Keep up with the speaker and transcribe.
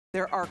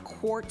There are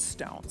quartz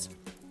stones.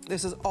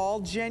 This is all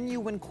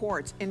genuine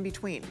quartz in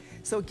between.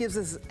 So it gives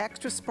us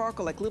extra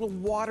sparkle, like little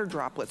water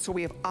droplets. So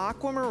we have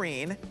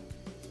aquamarine,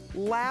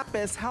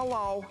 lapis,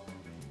 hello,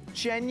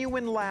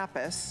 genuine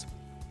lapis,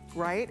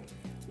 right?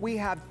 We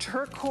have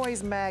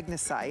turquoise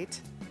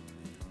magnesite.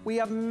 We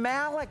have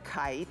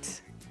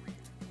malachite.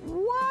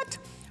 What?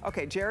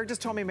 Okay, Jared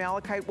just told me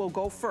malachite will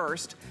go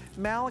first.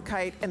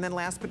 Malachite, and then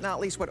last but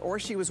not least, what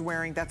Orshi was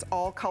wearing, that's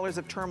all colors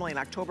of tourmaline.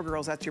 October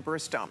girls, that's your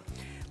birthstone.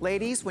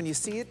 Ladies, when you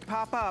see it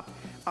pop up,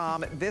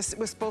 this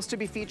was supposed to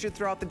be featured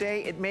throughout the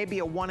day. It may be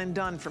a one and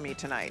done for me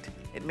tonight.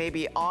 It may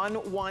be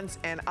on once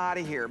and out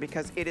of here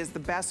because it is the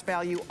best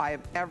value I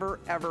have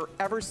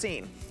ever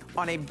seen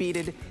on a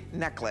beaded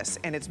necklace.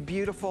 And it's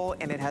beautiful,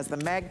 and it has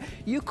the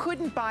you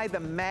couldn't buy the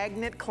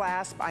magnet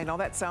clasp. I know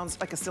that sounds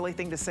like a silly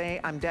thing to say.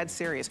 I'm dead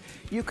serious.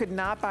 You could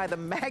not buy the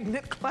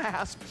magnet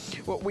clasp,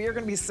 what we are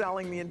gonna be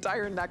selling the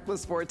entire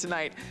necklace for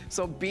tonight.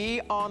 So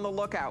be on the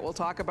lookout. We'll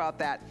talk about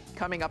that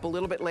coming up a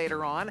little bit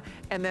later on.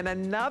 And then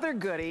another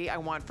goodie I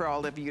want for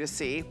all of you to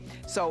see.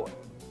 So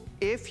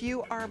if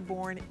you are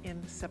born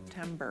in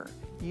September,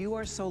 you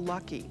are so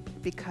lucky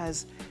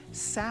because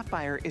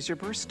sapphire is your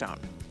birthstone.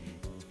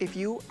 If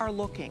you are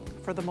looking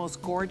for the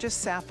most gorgeous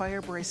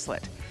sapphire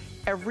bracelet,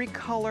 every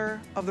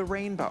color of the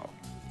rainbow,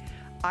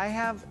 I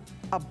have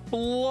a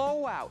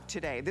blowout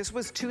today. This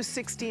was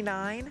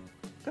 $269. Look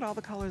at all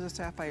the colors of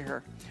sapphire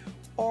here.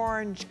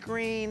 Orange,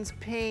 greens,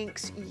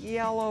 pinks,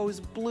 yellows,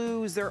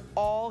 blues, they're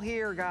all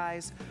here,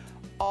 guys.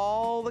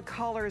 All the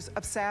colors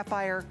of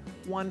sapphire,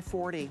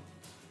 $140.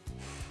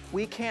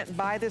 We can't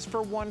buy this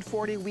for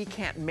 $140. We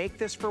can't make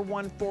this for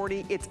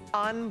 $140. It's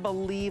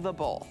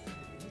unbelievable.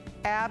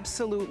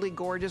 Absolutely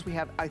gorgeous. We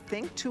have, I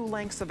think, 2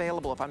 lengths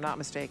available, if I'm not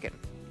mistaken.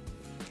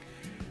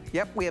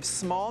 Yep, we have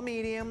small,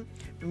 medium,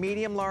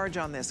 medium, large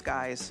on this,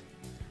 guys.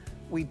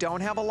 We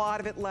don't have a lot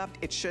of it left.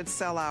 It should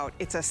sell out.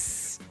 It's a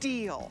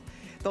steal.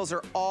 Those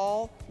are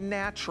all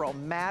natural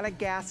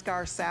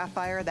Madagascar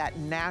sapphire, that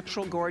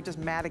natural, gorgeous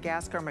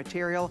Madagascar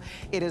material.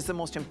 It is the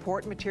most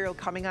important material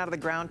coming out of the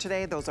ground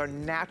today. Those are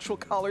natural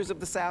colors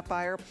of the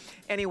sapphire.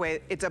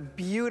 Anyway, it's a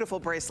beautiful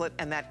bracelet,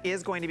 and that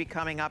is going to be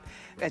coming up.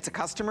 It's a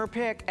customer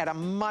pick at a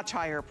much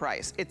higher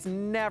price. It's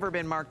never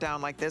been marked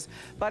down like this,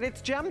 but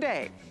it's Gem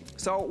Day.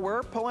 So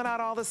we're pulling out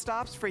all the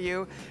stops for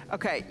you.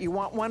 Okay, you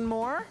want one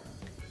more?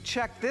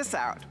 Check this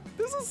out.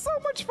 This is so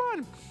much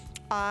fun.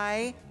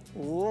 I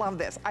love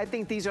this. I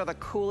think these are the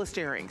coolest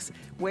earrings.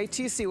 Wait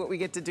till you see what we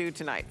get to do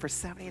tonight for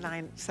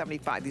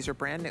 $79.75. These are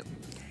brand new.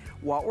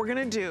 What we're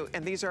gonna do,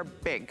 and these are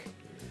big,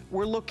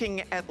 we're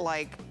looking at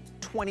like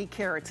 20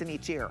 carats in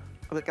each ear.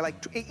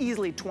 Like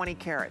easily 20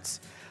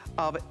 carats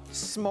of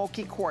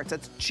smoky quartz.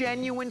 That's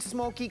genuine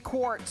smoky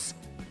quartz.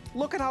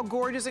 Look at how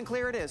gorgeous and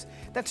clear it is.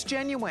 That's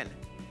genuine.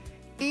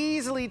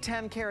 Easily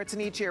 10 carats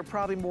in each ear,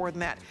 probably more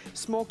than that.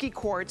 Smoky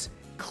quartz,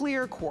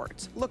 clear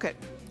quartz. Look at,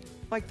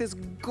 like this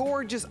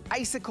gorgeous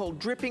icicle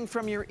dripping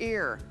from your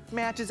ear.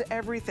 Matches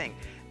everything.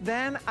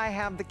 Then I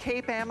have the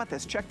Cape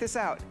Amethyst. Check this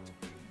out.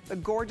 The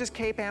gorgeous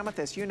Cape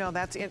Amethyst. You know,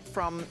 that's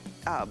from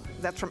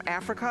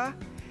Africa.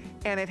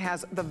 And it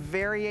has the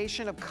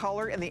variation of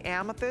color in the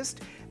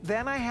amethyst.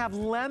 Then I have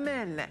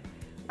lemon.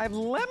 I have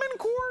lemon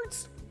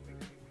quartz.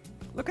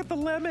 Look at the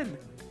lemon.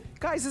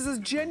 Guys, this is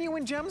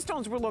genuine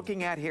gemstones we're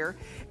looking at here.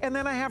 And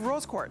then I have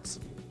rose quartz.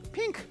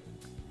 Pink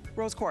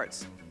rose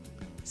quartz.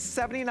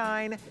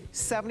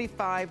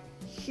 $79.75,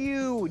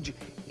 huge,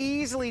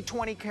 easily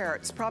 20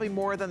 carats, probably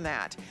more than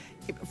that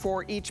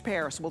for each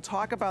pair. So we'll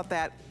talk about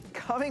that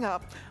coming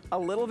up a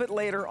little bit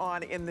later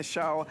on in the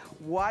show.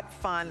 What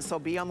fun, so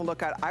be on the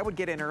lookout. I would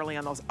get in early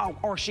on those. Oh,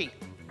 Orshi,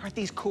 aren't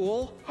these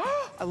cool?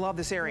 I love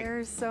this earring.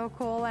 They're so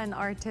cool and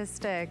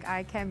artistic.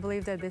 I can't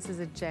believe that this is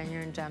a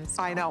genuine gemstone.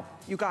 I know.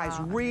 You guys,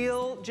 wow.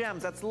 Real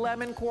gems. That's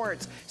lemon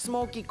quartz,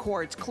 smoky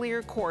quartz,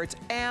 clear quartz,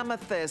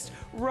 amethyst,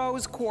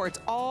 rose quartz.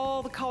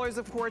 All the colors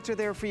of quartz are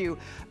there for you.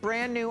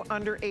 Brand new,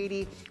 under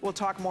 80. We'll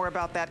talk more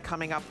about that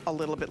coming up a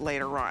little bit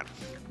later on.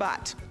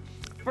 But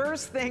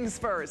first things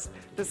first,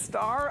 the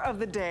star of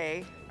the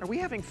day. Are we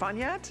having fun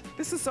yet?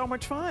 This is so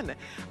much fun.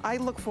 I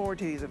look forward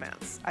to these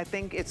events. I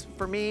think it's,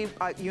 for me,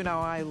 you know,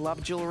 I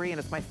love jewelry, and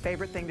it's my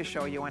favorite thing to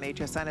show you on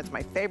HSN. It's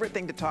my favorite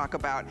thing to talk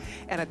about.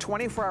 And a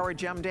 24-hour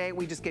gem day,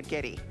 we just get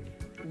giddy.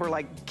 We're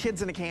like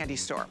kids in a candy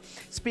store.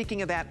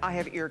 Speaking of that, I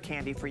have ear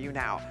candy for you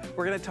now.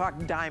 We're gonna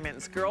talk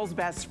diamonds, girl's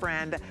best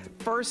friend.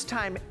 First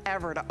time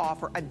ever to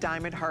offer a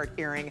diamond heart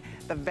earring.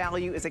 The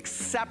value is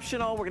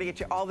exceptional. We're gonna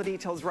get you all the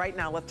details right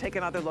now. Let's take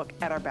another look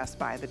at our best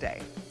buy of the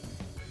day.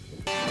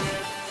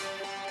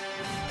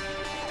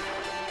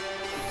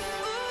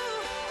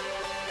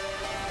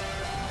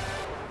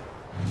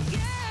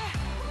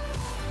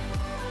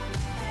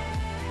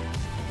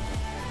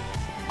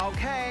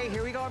 Okay,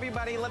 here we go,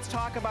 everybody. Let's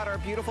talk about our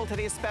beautiful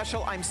today's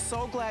special. I'm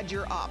so glad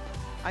you're up.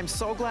 I'm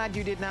so glad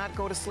you did not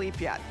go to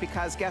sleep yet,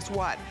 because guess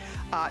what?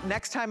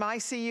 Next time I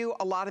see you,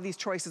 a lot of these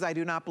choices I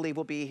do not believe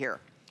will be here.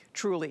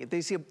 Truly,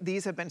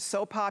 these have been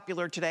so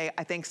popular today.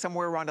 I think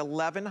somewhere around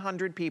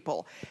 1,100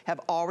 people have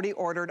already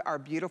ordered our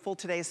beautiful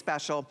Today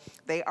Special.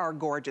 They are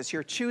gorgeous.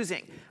 You're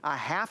choosing a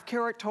 ½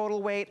 carat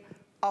total weight,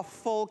 a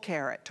full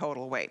carat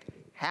total weight.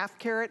 ½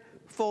 carat,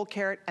 full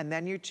carat, and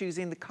then you're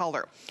choosing the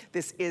color.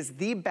 This is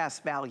the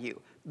best value,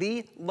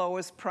 the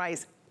lowest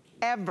price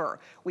ever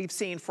we've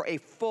seen for a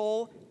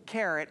full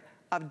carat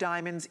of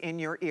diamonds in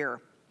your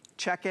ear.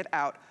 Check it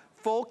out.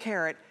 Full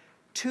carat,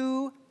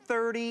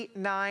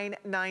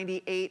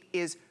 $239.98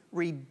 is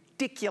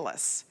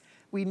ridiculous.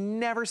 We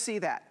never see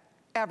that,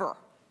 ever.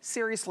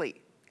 Seriously.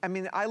 I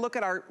mean, I look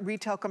at our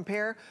retail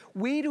compare.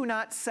 We do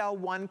not sell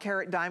 1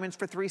 carat diamonds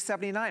for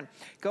 $379.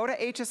 Go to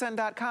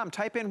hsn.com,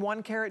 type in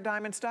 1 carat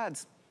diamond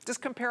studs.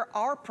 Just compare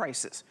our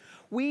prices.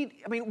 I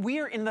mean, we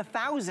are in the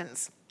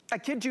thousands. I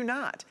kid you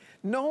not.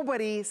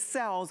 Nobody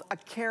sells a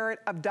carat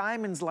of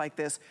diamonds like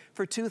this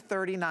for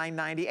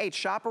 $239.98.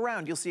 Shop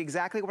around, you'll see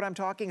exactly what I'm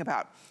talking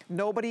about.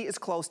 Nobody is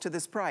close to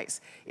this price.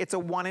 It's a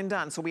one and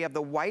done. So we have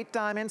the white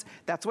diamonds,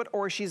 that's what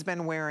Orshi's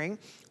been wearing.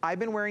 I've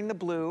been wearing the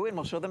blue, and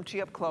we'll show them to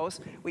you up close.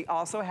 We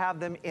also have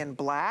them in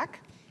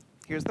black.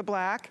 Here's the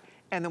black.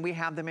 And then we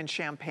have them in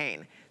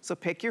champagne. So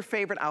pick your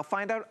favorite. I'll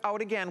find out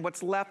again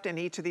what's left in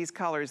each of these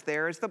colors.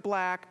 There's the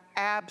black,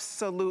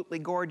 absolutely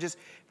gorgeous.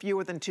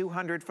 Fewer than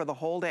 200 for the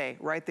whole day,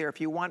 right there.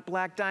 If you want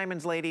black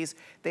diamonds, ladies,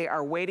 they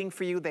are waiting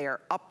for you. They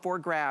are up for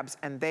grabs,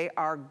 and they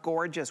are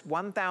gorgeous.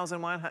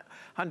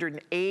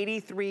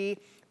 1,183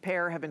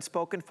 pair have been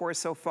spoken for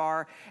so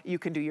far. You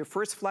can do your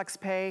first flex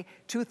pay.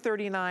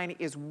 $239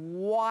 is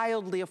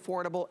wildly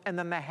affordable, and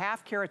then the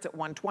 ½ carats at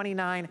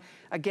 $129.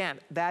 Again,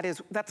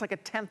 that's like a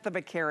 1/10 of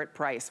a carat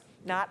price,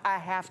 not a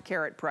 ½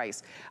 carat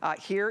price.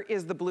 Here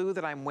is the blue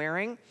that I'm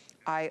wearing.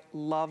 I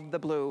love the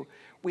blue.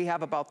 We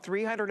have about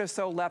 300 or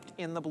so left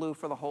in the blue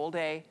for the whole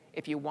day.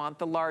 If you want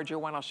the larger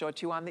one, I'll show it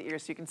to you on the ear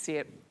so you can see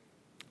it.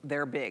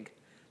 They're big.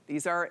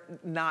 These are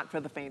not for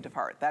the faint of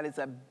heart. That is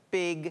a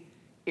big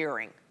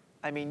earring.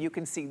 I mean, you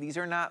can see these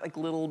are not like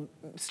little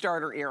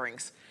starter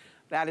earrings.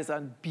 That is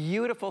a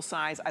beautiful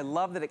size. I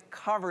love that it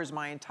covers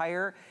my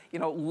entire,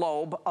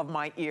 lobe of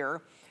my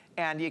ear,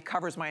 and it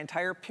covers my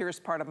entire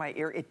pierced part of my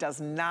ear. It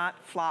does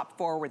not flop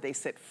forward. They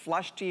sit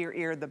flush to your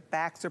ear. The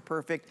backs are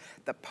perfect.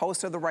 The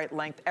posts are the right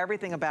length.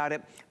 Everything about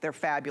it, they're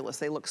fabulous.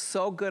 They look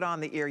so good on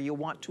the ear. You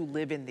want to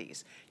live in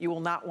these. You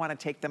will not want to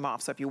take them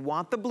off. So if you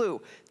want the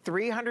blue,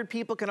 300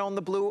 people can own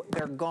the blue.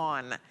 They're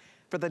gone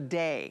for the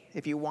day.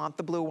 If you want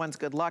the blue ones,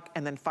 good luck.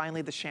 And then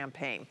finally the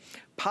champagne.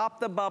 Pop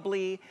the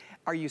bubbly.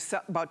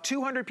 About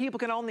 200 people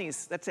can own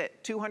these. That's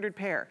it, 200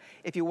 pair.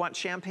 If you want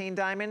champagne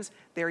diamonds,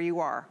 there you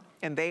are.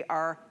 And they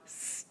are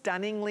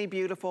stunningly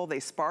beautiful.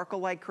 They sparkle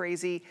like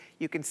crazy.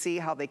 You can see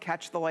how they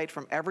catch the light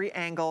from every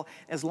angle.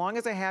 As long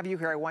as I have you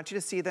here, I want you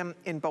to see them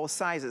in both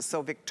sizes.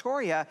 So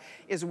Victoria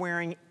is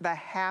wearing the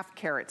 ½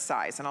 carat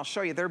size, and I'll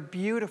show you, they're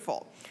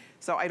beautiful.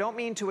 So I don't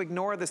mean to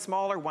ignore the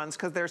smaller ones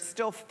because they're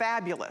still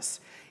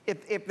fabulous.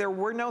 If there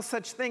were no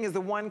such thing as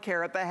the 1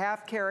 carat, the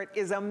 ½ carat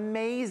is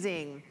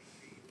amazing.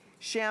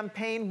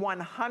 Champagne,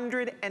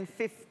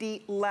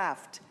 150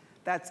 left.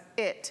 That's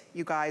it,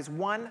 you guys,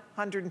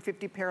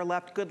 150 pair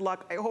left. Good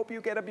luck. I hope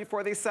you get it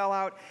before they sell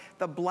out.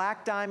 The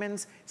black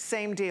diamonds,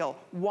 same deal.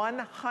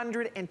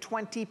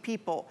 120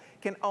 people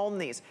can own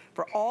these.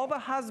 For all the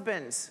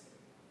husbands,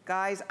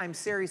 guys, I'm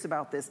serious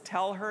about this.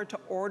 Tell her to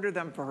order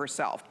them for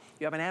herself.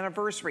 You have an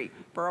anniversary,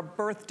 for a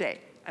birthday,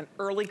 an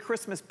early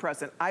Christmas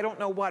present, I don't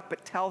know what,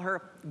 but tell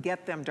her,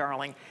 get them,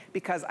 darling,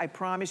 because I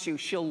promise you,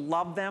 she'll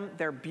love them.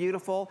 They're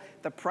beautiful.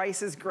 The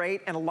price is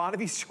great, and a lot of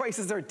these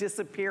choices are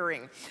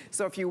disappearing.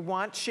 So if you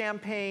want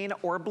champagne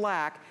or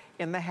black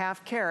in the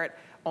 ½ carat,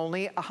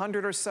 only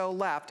 100 or so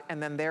left,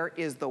 and then there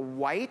is the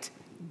white,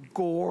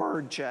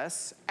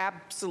 gorgeous,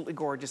 absolutely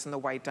gorgeous in the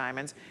white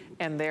diamonds,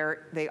 and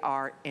there they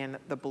are in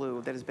the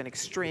blue that has been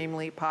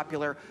extremely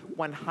popular.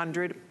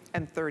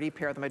 130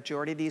 pair, the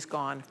majority of these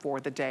gone for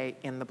the day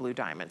in the blue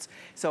diamonds.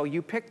 So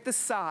you pick the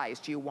size.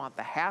 Do you want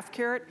the ½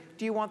 carat?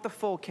 Do you want the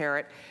full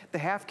carat? The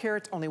 ½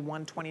 carat's only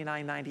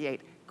 $129.98.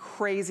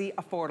 Crazy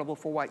affordable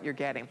for what you're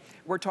getting.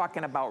 We're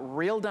talking about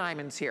real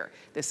diamonds here.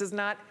 This is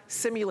not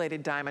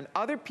simulated diamond.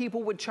 Other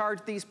people would charge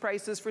these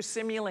prices for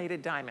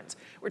simulated diamonds.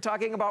 We're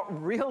talking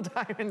about real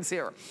diamonds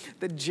here.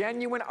 The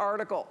genuine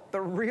article,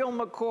 the real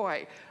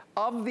McCoy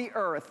of the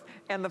earth,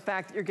 and the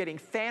fact that you're getting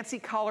fancy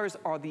colors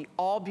or the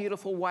all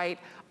beautiful white.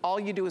 All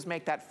you do is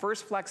make that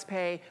first flex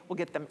pay. We'll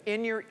get them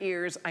in your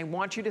ears. I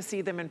want you to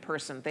see them in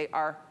person. They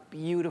are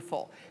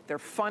beautiful. They're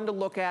fun to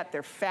look at.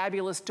 They're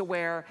fabulous to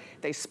wear.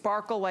 They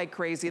sparkle like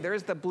crazy.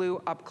 There's the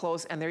blue up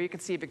close, and there you can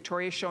see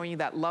Victoria showing you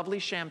that lovely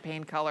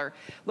champagne color.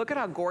 Look at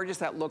how gorgeous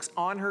that looks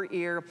on her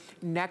ear,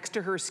 next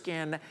to her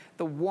skin,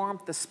 the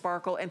warmth, the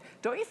sparkle. And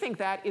don't you think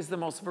that is the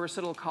most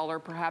versatile color,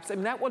 perhaps? I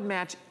mean, that would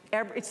match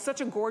it's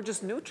such a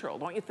gorgeous neutral,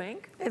 don't you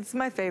think? It's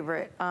my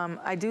favorite.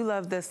 I do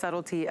love the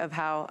subtlety of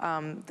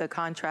how the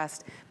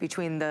contrast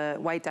between the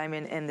white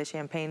diamond and the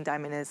champagne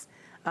diamond is.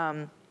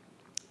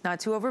 Not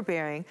too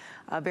overbearing,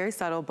 very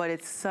subtle, but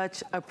it's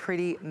such a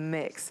pretty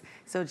mix.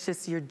 So it's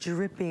just, you're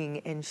dripping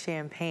in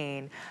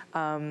champagne.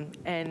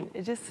 And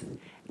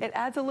it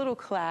adds a little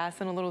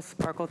class and a little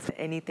sparkle to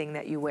anything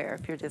that you wear.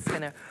 If you're just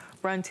gonna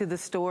run to the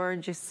store,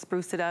 just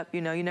spruce it up,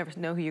 you know, you never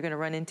know who you're gonna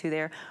run into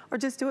there, or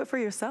just do it for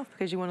yourself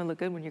because you wanna look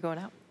good when you're going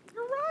out.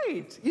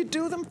 Right. You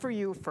do them for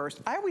you first.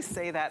 I always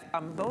say that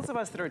those of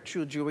us that are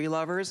true jewelry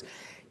lovers,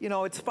 you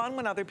know, it's fun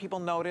when other people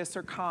notice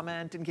or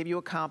comment and give you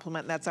a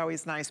compliment, and that's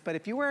always nice. But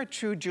if you are a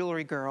true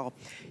jewelry girl,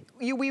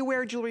 we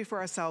wear jewelry for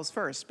ourselves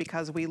first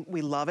because we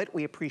love it,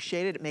 we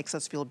appreciate it, it makes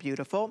us feel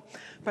beautiful.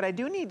 But I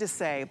do need to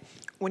say,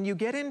 when you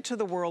get into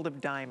the world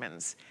of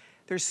diamonds,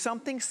 there's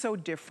something so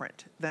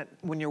different that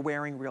when you're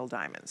wearing real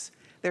diamonds.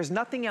 There's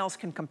nothing else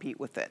can compete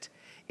with it.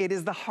 It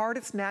is the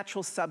hardest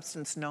natural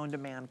substance known to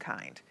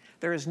mankind.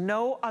 There is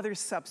no other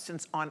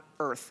substance on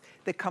earth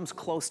that comes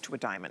close to a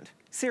diamond.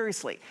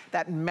 Seriously,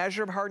 that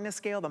measure of hardness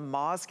scale, the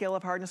Mohs scale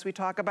of hardness we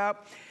talk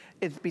about,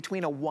 it's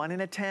between a 1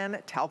 and a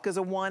 10. Talc is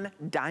a 1,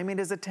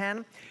 diamond is a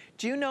 10.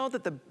 Do you know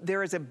that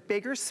there is a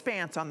bigger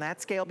span on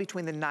that scale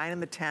between the 9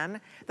 and the 10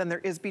 than there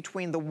is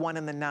between the 1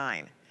 and the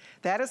 9?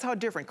 That is how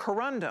different.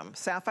 Corundum,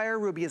 sapphire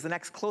ruby, is the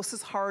next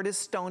closest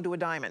hardest stone to a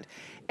diamond.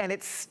 And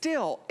it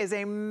still is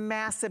a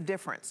massive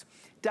difference.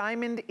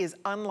 Diamond is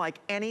unlike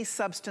any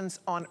substance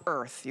on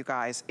earth, you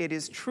guys. It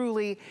is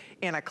truly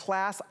in a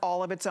class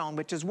all of its own,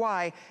 which is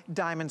why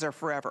diamonds are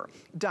forever.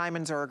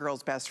 Diamonds are a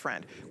girl's best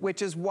friend,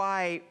 which is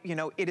why, you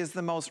know, it is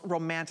the most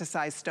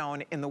romanticized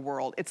stone in the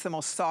world. It's the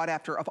most sought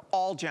after of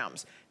all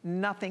gems.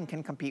 Nothing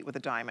can compete with a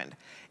diamond.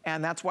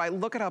 And that's why,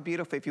 look at how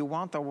beautiful, if you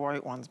want the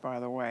white ones, by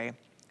the way,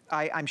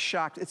 I'm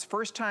shocked. It's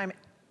first time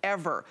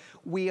ever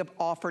we have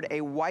offered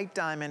a white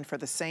diamond for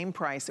the same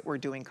price that we're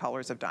doing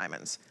colors of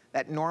diamonds.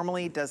 That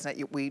normally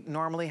doesn't, we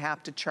normally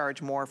have to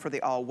charge more for the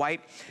all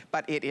white,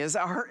 but it is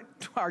our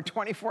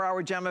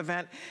 24-hour gem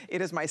event.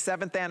 It is my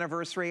 7th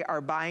anniversary.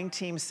 Our buying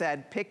team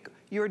said, pick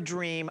your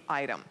dream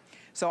item.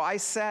 So I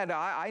said,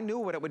 I knew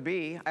what it would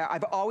be.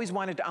 I've always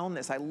wanted to own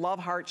this. I love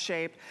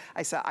heart-shaped.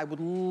 I said, I would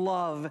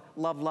love,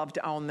 love, love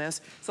to own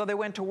this. So they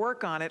went to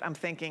work on it. I'm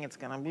thinking it's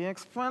gonna be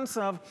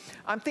expensive.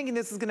 I'm thinking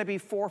this is gonna be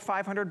 $400 or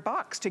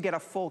 $500 to get a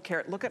full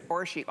carat. Look at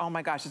Orshi. Oh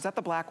my gosh, is that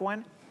the black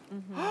one?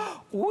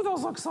 Mm-hmm. Ooh,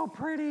 those look so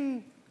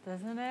pretty.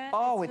 Doesn't it?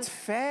 Oh, it's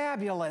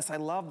fabulous. I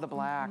love the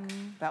black.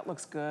 That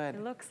looks good.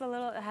 It looks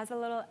it has a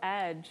little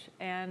edge,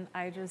 and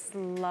I just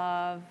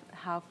love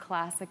how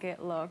classic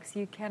it looks.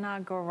 You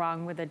cannot go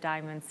wrong with a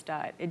diamond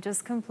stud. It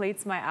just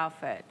completes my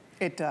outfit.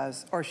 It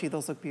does. Orshi,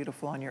 those look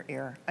beautiful on your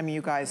ear. I mean,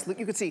 you guys, look,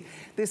 you can see,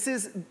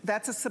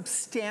 that's a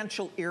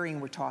substantial earring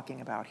we're talking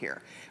about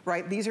here,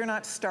 right? These are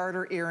not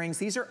starter earrings.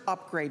 These are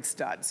upgrade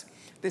studs.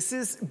 This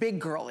is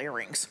big girl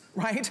earrings,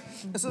 right?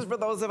 This is for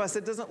those of us,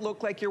 it doesn't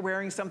look like you're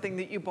wearing something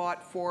that you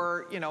bought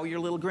for, you know, your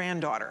little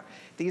granddaughter.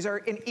 These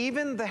are, and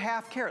even the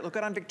half carat, look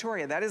at on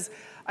Victoria. That is,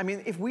 I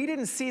mean, if we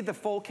didn't see the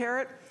full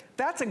carat,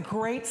 that's a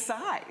great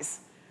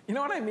size. You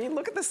know what I mean?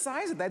 Look at the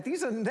size of that.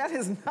 That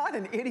is not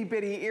an itty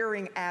bitty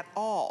earring at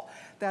all.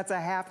 That's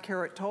a half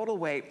carat total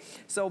weight.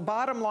 So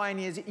bottom line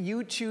is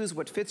you choose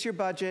what fits your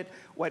budget,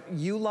 what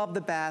you love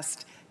the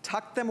best,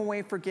 tuck them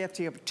away for gifts.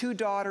 You have 2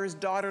 daughters,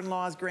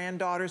 daughter-in-laws,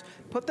 granddaughters,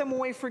 put them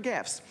away for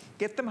gifts.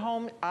 Get them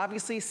home,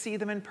 obviously see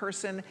them in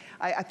person.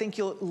 I think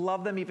you'll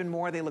love them even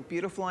more. They look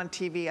beautiful on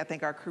TV. I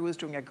think our crew is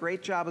doing a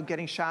great job of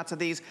getting shots of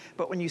these,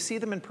 but when you see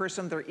them in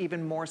person, they're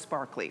even more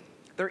sparkly.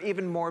 They're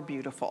even more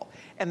beautiful.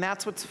 And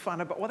that's what's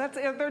fun about, well,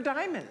 they're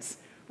diamonds,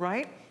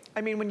 right? I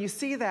mean, when you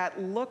see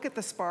that, look at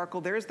the sparkle.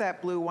 There's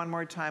that blue one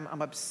more time.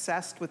 I'm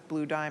obsessed with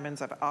blue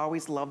diamonds. I've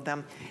always loved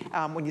them.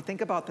 When you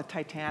think about the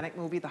Titanic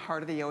movie, The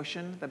Heart of the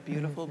Ocean, the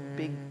beautiful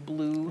big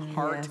blue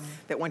heart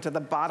that went to the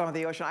bottom of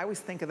the ocean, I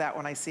always think of that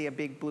when I see a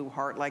big blue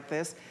heart like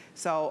this.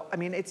 So, I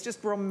mean, it's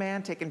just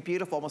romantic and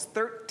beautiful. Almost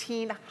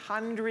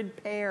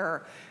 1,300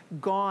 pair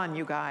gone,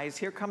 you guys.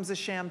 Here comes the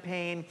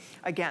champagne.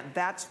 Again,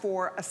 that's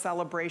for a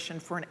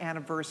celebration, for an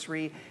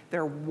anniversary.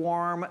 They're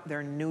warm,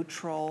 they're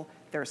neutral,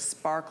 they're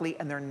sparkly,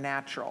 and they're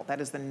natural.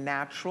 That is the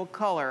natural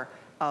color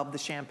of the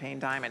champagne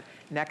diamond.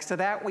 Next to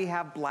that, we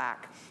have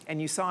black.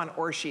 And you saw on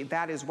Orshi,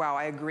 that is, wow,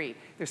 I agree.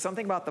 There's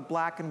something about the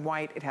black and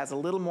white. It has a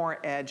little more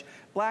edge.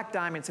 Black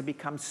diamonds have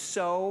become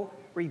so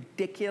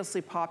ridiculously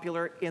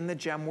popular in the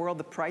gem world.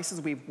 The prices,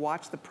 we've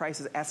watched the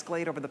prices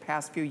escalate over the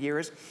past few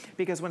years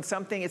because when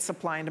something, it's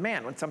supply and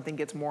demand. When something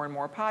gets more and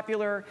more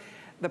popular,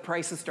 the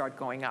prices start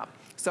going up.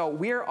 So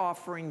we're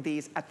offering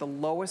these at the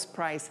lowest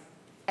price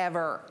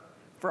ever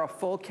for a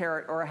full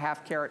carat or a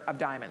half carat of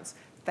diamonds.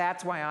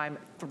 That's why I'm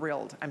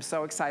thrilled. I'm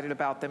so excited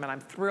about them, and I'm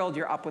thrilled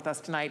you're up with us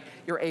tonight.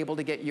 You're able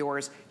to get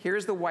yours.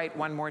 Here's the white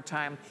one more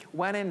time.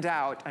 When in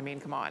doubt, I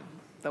mean, come on.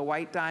 The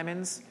white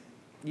diamonds,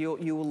 you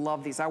will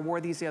love these. I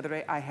wore these the other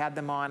day. I had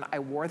them on. I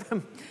wore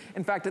them.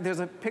 In fact, there's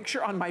a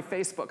picture on my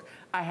Facebook.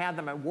 I had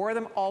them. I wore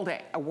them all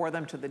day. I wore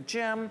them to the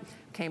gym,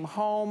 came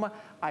home,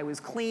 I was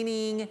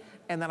cleaning,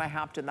 and then I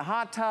hopped in the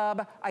hot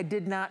tub. I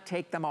did not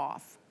take them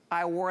off.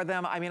 I wore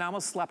them, I mean, I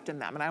almost slept in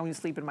them, and I don't even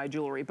sleep in my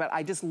jewelry, but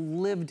I just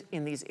lived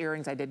in these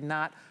earrings. I did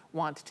not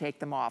want to take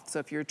them off. So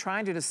if you're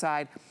trying to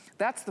decide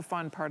That's the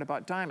fun part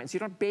about diamonds.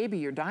 You don't baby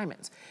your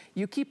diamonds.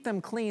 You keep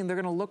them clean, they're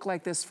gonna look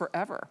like this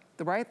forever,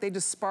 right? They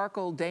just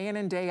sparkle day in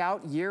and day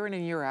out, year in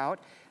and year out.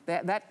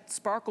 That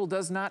sparkle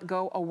does not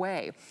go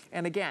away.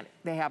 And again,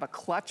 they have a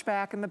clutch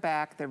back in the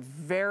back. They're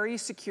very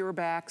secure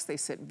backs. They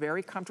sit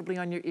very comfortably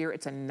on your ear.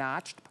 It's a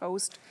notched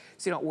post,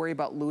 so you don't worry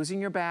about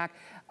losing your back.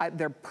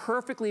 They're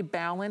perfectly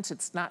balanced.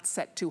 It's not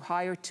set too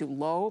high or too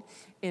low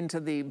into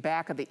the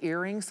back of the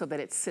earring so that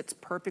it sits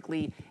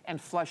perfectly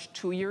and flush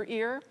to your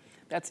ear.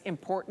 That's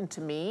important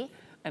to me.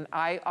 And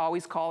I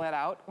always call that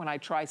out when I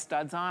try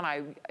studs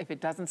on. If it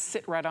doesn't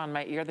sit right on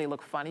my ear, they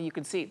look funny. You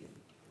can see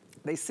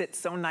they sit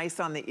so nice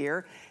on the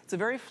ear. It's a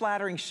very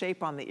flattering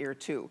shape on the ear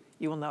too.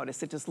 You will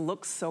notice it just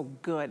looks so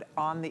good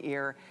on the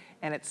ear,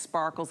 and it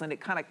sparkles and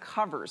it kind of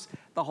covers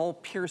the whole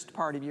pierced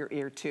part of your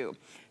ear too.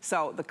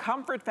 So the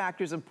comfort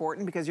factor is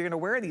important because you're gonna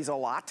wear these a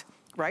lot,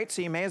 right?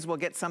 So you may as well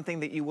get something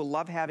that you will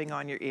love having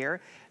on your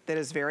ear that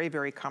is very,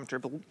 very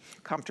comfortable.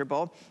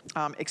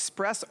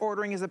 Express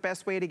ordering is the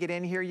best way to get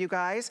in here, you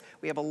guys.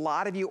 We have a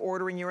lot of you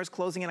ordering yours,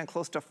 closing in on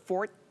close to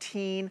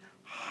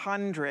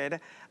 1,400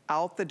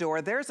 out the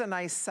door. There's a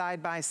nice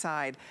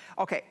side-by-side.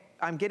 Okay,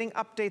 I'm getting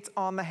updates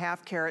on the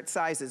half carat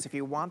sizes. If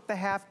you want the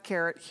half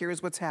carat,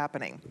 here's what's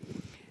happening.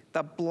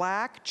 The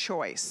black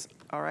choice,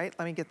 all right,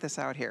 let me get this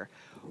out here.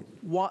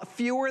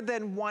 Fewer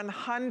than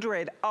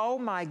 100, oh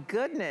my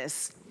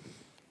goodness.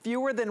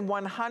 Fewer than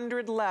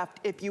 100 left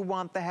if you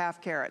want the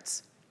half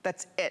carats.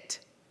 That's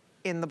it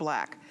in the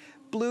black.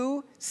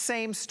 Blue,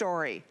 same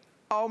story.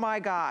 Oh my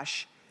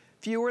gosh.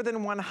 Fewer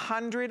than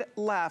 100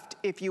 left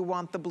if you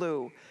want the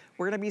blue.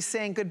 We're gonna be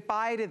saying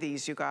goodbye to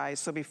these, you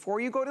guys. So before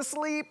you go to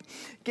sleep,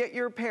 get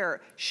your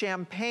pair.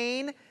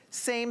 Champagne,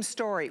 same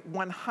story,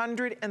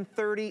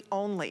 130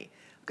 only.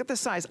 Look at the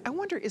size. I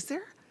wonder, is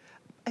there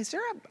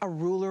a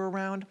ruler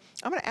around?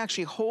 I'm gonna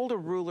actually hold a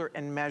ruler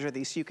and measure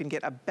these so you can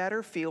get a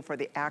better feel for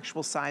the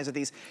actual size of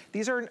these.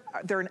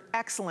 They're an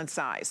excellent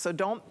size, so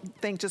don't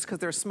think just because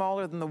they're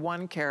smaller than the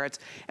 1 carats.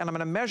 And I'm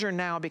gonna measure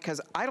now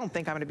because I don't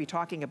think I'm gonna be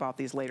talking about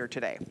these later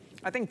today.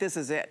 I think this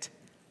is it,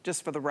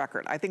 just for the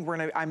record. I think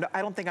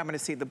I don't think I'm gonna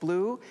see the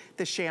blue,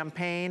 the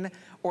champagne,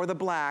 or the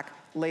black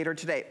later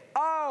today.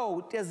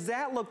 Oh, does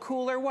that look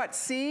cool or what?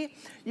 See,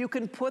 you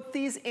can put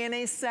these in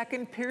a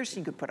second piercing.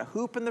 You could put a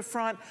hoop in the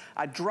front,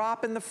 a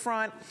drop in the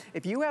front.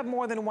 If you have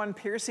more than 1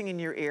 piercing in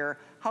your ear,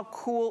 how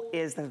cool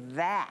is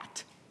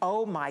that?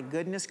 Oh my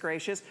goodness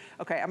gracious.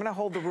 Okay, I'm gonna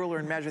hold the ruler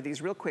and measure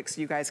these real quick so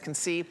you guys can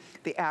see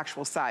the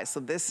actual size. So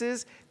this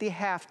is the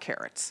half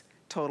carats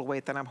total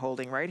weight that I'm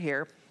holding right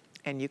here.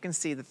 And you can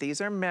see that these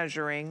are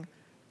measuring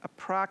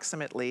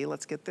approximately,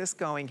 let's get this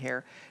going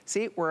here.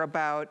 See, we're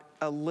about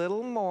a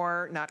little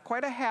more, not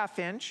quite a ½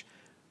 inch,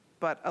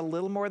 but a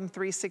little more than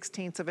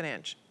 3/16 of an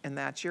inch. And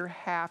that's your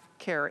half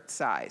carat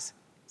size.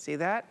 See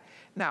that?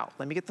 Now,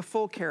 let me get the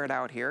full carat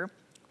out here.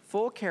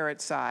 Full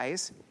carat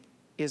size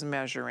is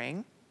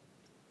measuring,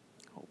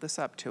 hold this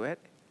up to it,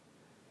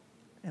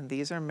 and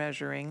these are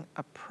measuring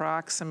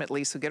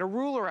approximately, so get a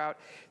ruler out.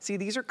 See,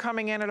 these are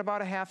coming in at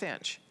about a ½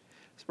 inch.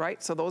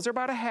 Right, so those are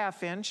about a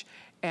 ½ inch,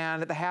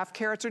 and the half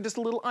carats are just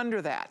a little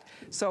under that.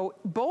 So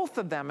both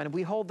of them, and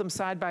we hold them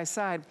side by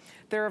side,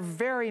 they're a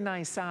very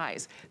nice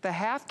size. The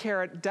half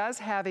carat does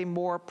have a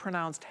more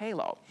pronounced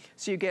halo,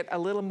 so you get a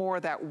little more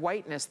of that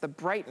whiteness, the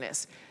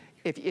brightness,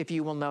 if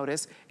you will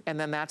notice, and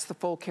then that's the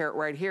full carat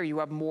right here. You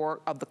have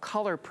more of the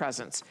color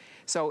presence.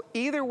 So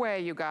either way,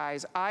 you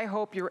guys, I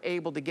hope you're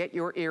able to get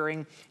your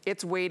earring.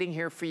 It's waiting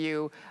here for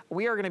you.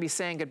 We are gonna be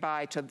saying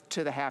goodbye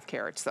to the half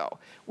carats though.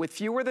 With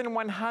fewer than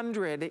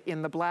 100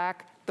 in the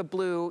black, the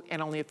blue,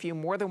 and only a few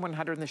more than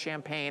 100 in the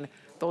champagne,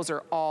 those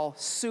are all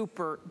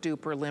super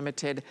duper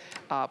limited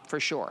for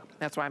sure.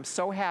 That's why I'm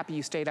so happy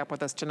you stayed up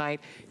with us tonight.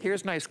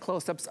 Here's nice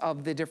close-ups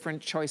of the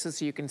different choices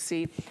so you can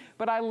see.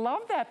 But I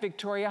love that,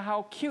 Victoria,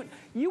 how cute.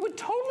 You would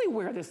totally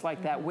wear this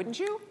like that, wouldn't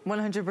you?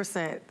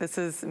 100%, this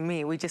is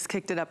me. We just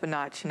kicked it up a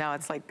notch. Now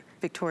it's like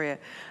Victoria.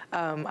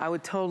 I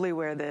would totally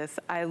wear this.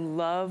 I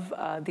love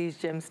these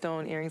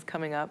gemstone earrings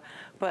coming up,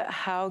 but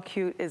how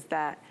cute is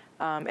that?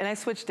 And I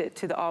switched it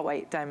to the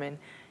all-white diamond,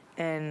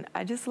 and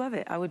I just love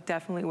it. I would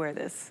definitely wear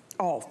this.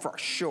 Oh, for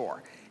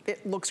sure.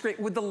 It looks great.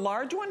 Would the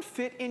large one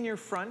fit in your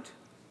front,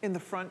 in the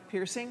front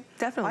piercing?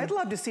 Definitely. I'd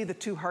love to see the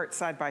 2 hearts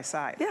side by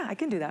side. Yeah, I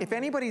can do that. If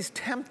anybody's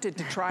tempted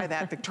to try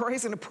that,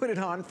 Victoria's gonna put it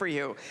on for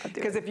you.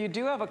 Because if you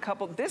do have a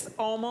couple, this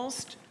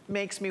almost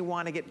makes me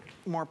wanna get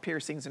more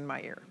piercings in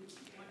my ear.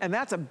 And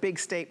that's a big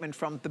statement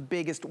from the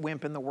biggest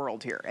wimp in the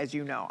world here, as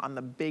you know. I'm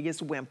the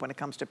biggest wimp when it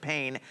comes to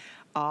pain.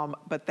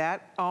 But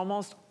that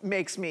almost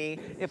makes me,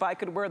 if I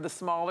could wear the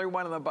smaller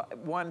one and the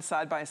one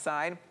side by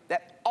side,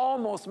 that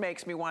almost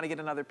makes me want to get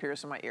another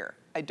pierce in my ear.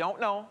 I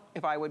don't know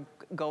if I would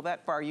go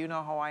that far. You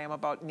know how I am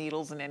about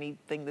needles and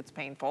anything that's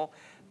painful.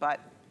 But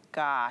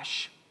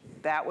gosh,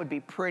 that would be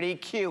pretty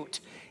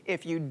cute.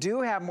 If you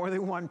do have more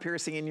than 1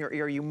 piercing in your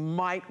ear, you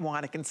might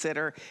want to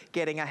consider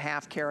getting a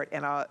half carat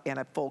and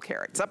a full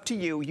carat. It's up to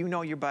you. You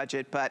know your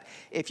budget, but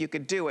if you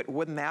could do it,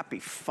 wouldn't that be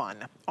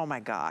fun? Oh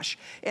my gosh.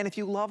 And if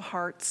you love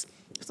hearts,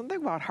 something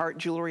about heart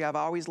jewelry. I've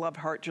always loved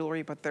heart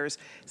jewelry, but there's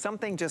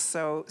something just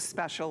so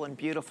special and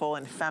beautiful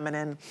and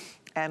feminine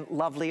and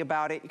lovely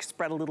about it. You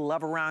spread a little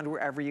love around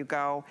wherever you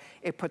go.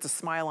 It puts a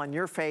smile on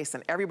your face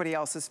and everybody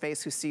else's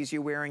face who sees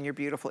you wearing your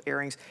beautiful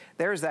earrings.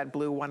 There's that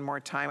blue one more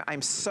time.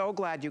 I'm so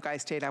glad you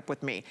guys stayed up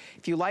with me.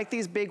 If you like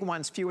these big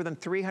ones, fewer than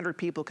 300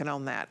 people can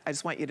own that. I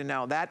just want you to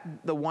know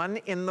that the one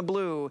in the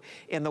blue,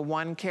 in the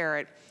 1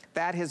 carat,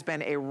 that has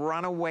been a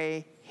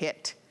runaway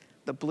hit.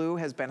 The blue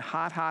has been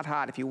hot, hot,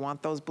 hot. If you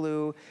want those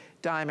blue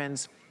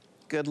diamonds,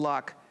 good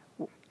luck.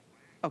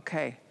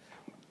 Okay.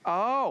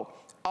 Oh,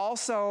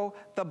 also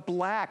the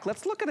black.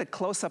 Let's look at a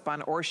close-up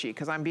on Orshi,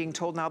 because I'm being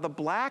told now the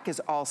black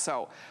is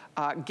also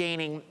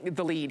gaining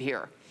the lead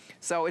here.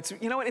 So it's,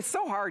 you know what, it's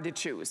so hard to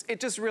choose. It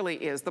just really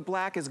is. The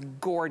black is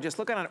gorgeous.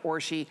 Look at on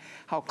Orshi,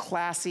 how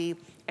classy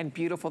and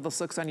beautiful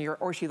this looks on your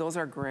Orshi. Those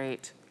are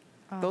great.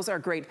 Those are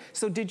great.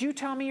 So did you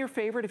tell me your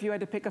favorite? If you had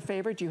to pick a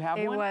favorite, do you have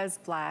one? It was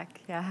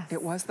black, yes.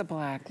 It was the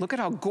black. Look at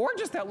how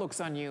gorgeous that looks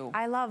on you.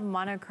 I love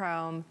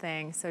monochrome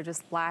things, so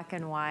just black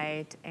and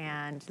white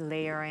and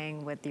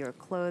layering with your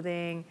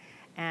clothing.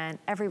 And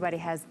everybody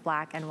has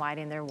black and white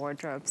in their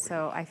wardrobe.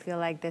 So I feel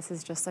like this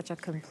is just such a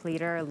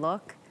completer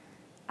look.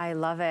 I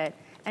love it.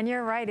 And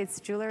you're right, it's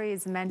jewelry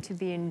is meant to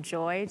be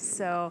enjoyed.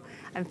 So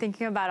I'm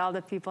thinking about all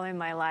the people in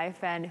my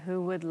life and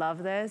who would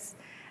love this.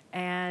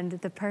 And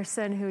the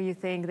person who you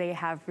think they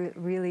have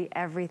really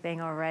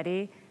everything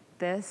already,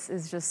 this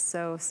is just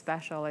so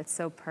special. It's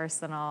so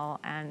personal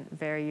and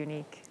very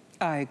unique.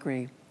 I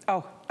agree.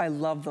 Oh, I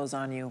love those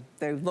on you.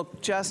 They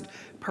look just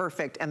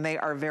perfect and they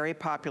are very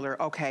popular.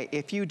 Okay,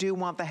 if you do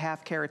want the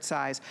 1/2 carat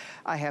size,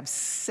 I have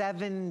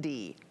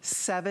 70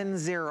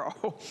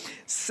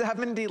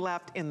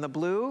 left in the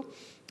blue.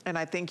 And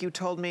I think you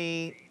told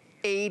me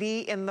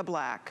 80 in the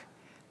black.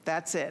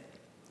 That's it.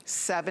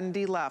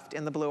 70 left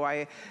in the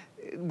blue.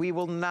 We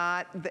will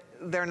not,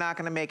 they're not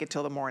gonna make it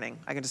till the morning.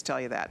 I can just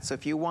tell you that. So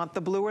if you want the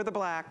blue or the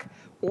black,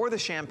 or the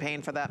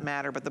champagne for that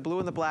matter, but the blue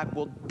and the black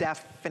will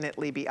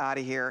definitely be out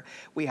of here.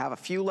 We have a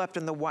few left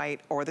in the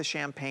white or the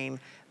champagne.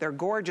 They're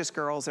gorgeous,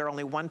 girls. They're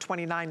only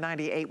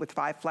 $129.98 with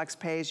 5 flex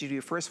pays. You do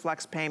your first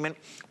flex payment.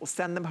 We'll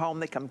send them home.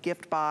 They come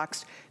gift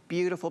boxed.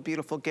 Beautiful,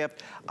 beautiful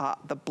gift.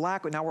 The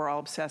black, now we're all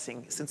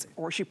obsessing since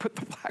Orshi put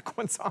the black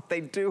ones on. They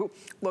do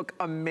look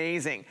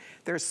amazing.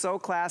 They're so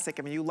classic.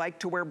 I mean, you like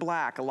to wear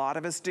black. A lot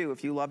of us do.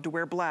 If you love to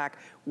wear black,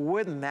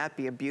 wouldn't that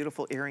be a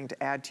beautiful earring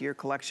to add to your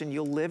collection?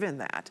 You'll live in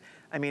that.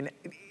 I mean,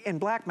 and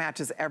black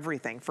matches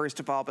everything, first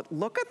of all, but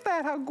look at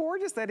that, how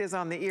gorgeous that is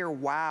on the ear.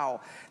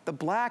 Wow. The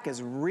black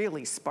is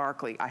really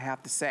sparkly, I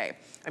have to say.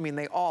 I mean,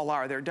 they all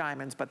are, they're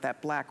diamonds, but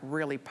that black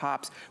really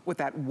pops with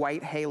that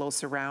white halo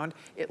surround.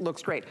 It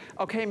looks great.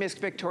 Okay, Miss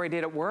Victoria,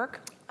 did it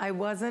work? I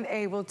wasn't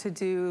able to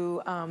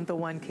do the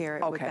 1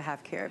 carat with the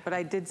 1/2 carat, but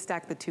I did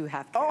stack the 2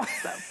 1/2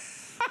 carats, so.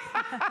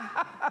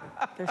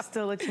 There's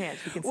still a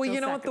chance you can still Well,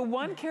 you know what, the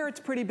 1 carat's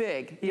pretty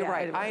big. You're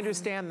right, I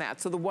understand that.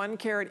 So the 1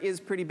 carat is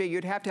pretty big.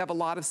 You'd have to have a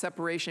lot of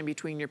separation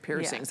between your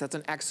piercings. That's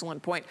an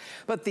excellent point.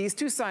 But these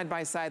two side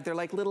by side, they're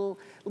like little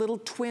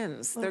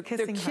twins. They're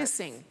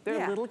kissing.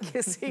 They're little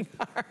kissing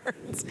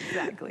hearts.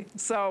 Exactly.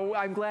 So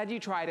I'm glad you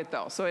tried it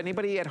though. So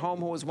anybody at home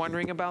who was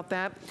wondering about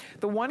that,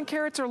 the 1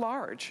 carats are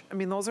large. I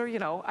mean, those are, you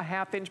know, a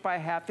 1/2 inch by a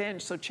 1/2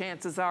 inch. So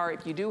chances are,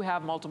 if you do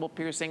have multiple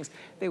piercings,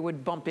 they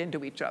would bump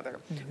into each other.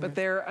 But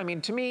they're, I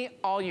mean, to me,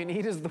 all you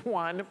need is the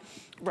one,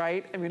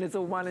 right? I mean, it's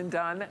a one and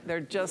done. They're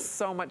just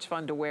so much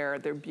fun to wear.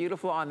 They're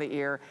beautiful on the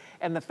ear.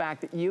 And the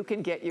fact that you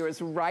can get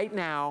yours right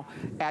now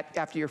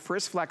after your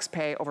first flex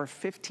pay, over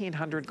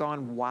 1,500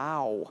 gone.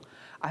 Wow.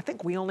 I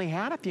think we only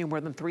had a few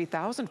more than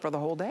 3,000 for the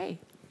whole day.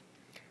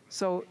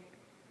 So,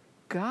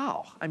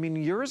 gal, I mean,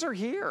 yours are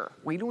here.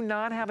 We do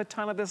not have a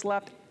ton of this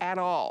left at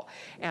all.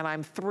 And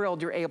I'm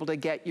thrilled you're able to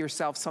get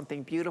yourself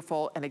something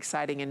beautiful and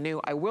exciting and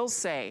new. I will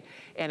say,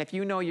 and if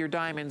you know your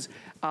diamonds,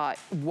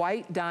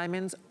 white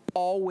diamonds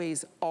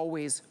always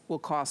will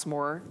cost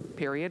more,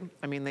 period.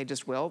 I mean, they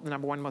just will. The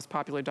 #1 most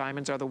popular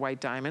diamonds are the white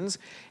diamonds.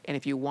 And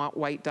if you want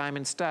white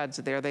diamond studs,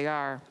 there they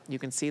are. You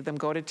can see them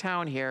go to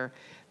town here.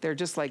 They're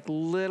just like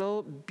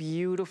little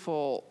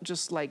beautiful,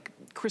 just like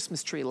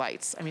Christmas tree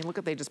lights. I mean, look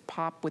at, they just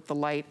pop with the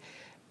light.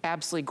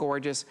 Absolutely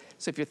gorgeous.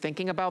 So if you're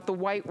thinking about the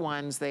white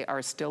ones, they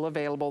are still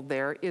available.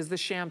 There is the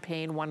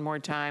champagne one more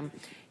time.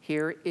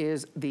 Here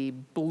is the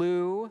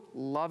blue,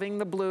 loving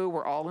the blue.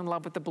 We're all in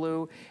love with the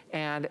blue.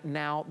 And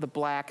now the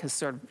black has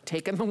sort of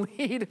taken the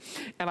lead.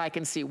 And I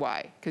can see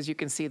why, because you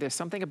can see there's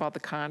something about the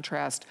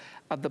contrast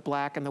of the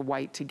black and the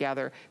white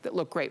together that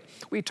look great.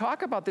 We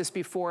talked about this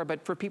before,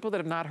 but for people that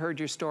have not heard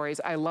your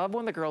stories, I love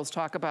when the girls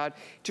talk about,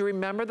 do you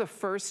remember the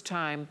first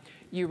time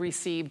you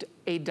received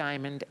a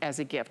diamond as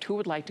a gift? Who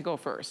would like to go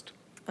first?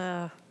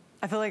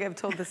 I feel like I've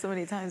told this so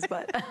many times,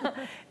 but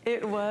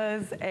it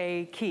was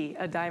a key,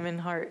 a diamond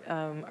heart,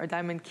 or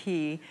diamond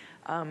key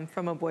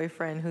from a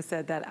boyfriend who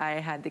said that I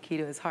had the key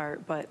to his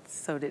heart, but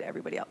so did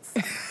everybody else.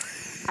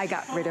 I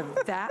got rid of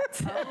that.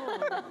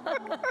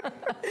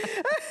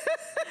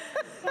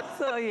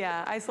 So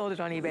yeah, I sold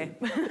it on eBay.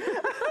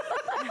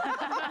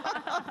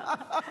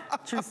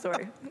 True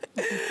story.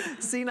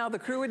 See, now the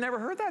crew had never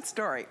heard that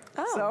story.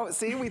 Oh. So,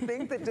 see, we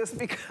think that just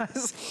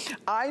because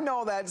I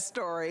know that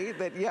story,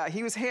 that, yeah,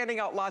 he was handing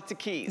out lots of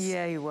keys.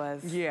 Yeah, he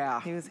was.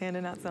 Yeah. He was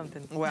handing out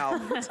something.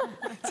 Well, it's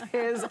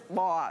his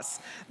loss,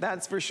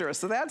 that's for sure.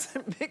 So that's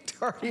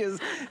Victoria's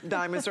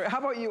diamond story. How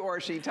about you,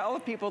 Orshi? Tell the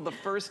people the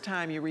first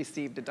time you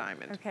received a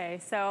diamond. Okay,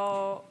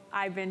 so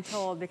I've been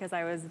told because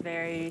I was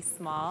very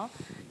small,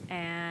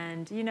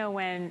 and you know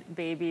when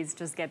babies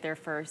just get their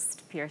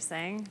first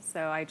piercing?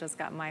 So I just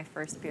got my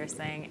first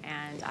piercing,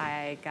 and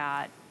I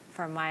got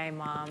from my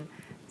mom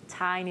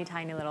tiny,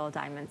 tiny little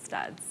diamond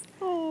studs.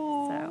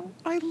 Oh, so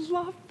I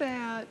love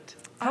that.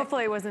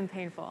 Hopefully it wasn't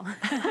painful.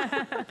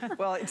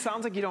 Well, it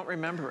sounds like you don't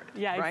remember it.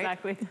 Yeah, right?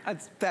 exactly.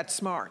 That's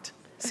smart.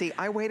 See,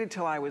 I waited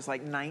till I was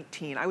like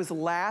 19. I was the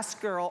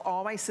last girl.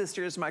 All my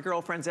sisters, my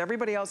girlfriends,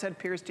 everybody else had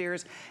pierced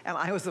ears, and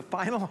I was the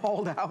final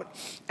holdout.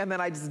 And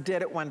then I just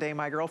did it one day.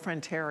 My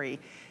girlfriend, Terry,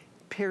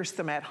 pierced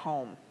them at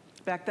home.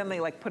 Back then, they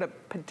like put a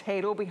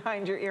potato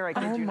behind your ear. I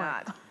kid you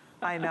not.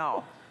 I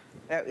know.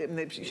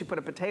 She put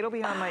a potato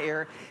behind my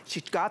ear. She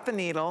got the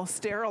needle,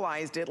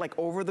 sterilized it like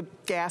over the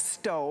gas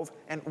stove,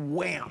 and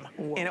wham,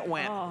 and it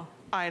went. Oh.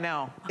 I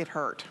know, it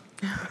hurt.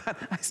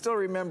 I still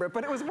remember it,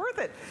 but it was worth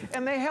it.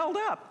 And they held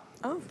up.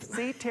 Oh,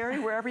 see, Terry,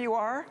 wherever you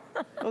are,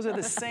 those are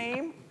the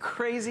same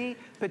crazy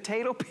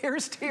potato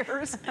pierced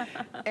ears,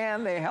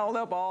 and they held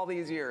up all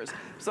these years.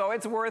 So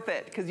it's worth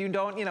it, because you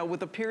don't, you know,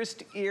 with a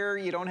pierced ear,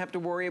 you don't have to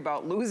worry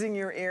about losing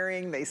your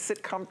earring. They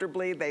sit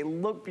comfortably, they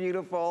look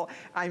beautiful.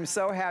 I'm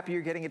so happy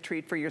you're getting a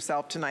treat for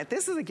yourself tonight.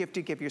 This is a gift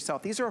you give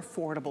yourself. These are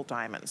affordable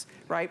diamonds,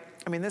 right?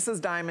 I mean, this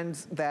is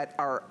diamonds that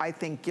are, I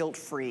think,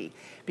 guilt-free,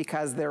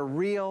 because they're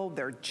real,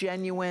 they're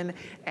genuine,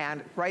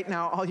 and right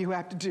now, all you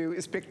have to do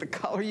is pick the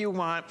color you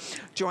want.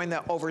 Join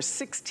the over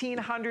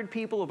 1,600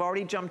 people who've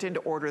already jumped in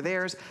to order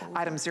theirs.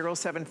 Item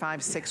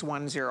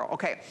 075610.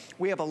 Okay,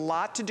 we have a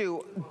lot to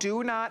do.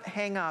 Do not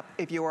hang up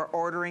if you are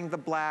ordering the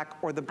black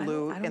or the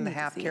blue in the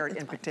half carat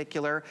in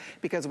particular,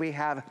 because we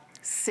have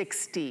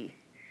 60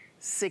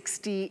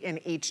 in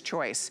each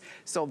choice.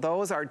 So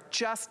those are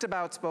just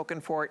about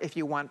spoken for if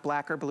you want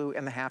black or blue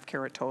in the half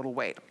carat total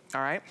weight.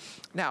 All right.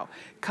 Now,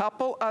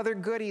 couple other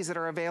goodies that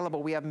are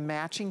available. We have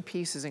matching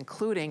pieces,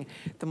 including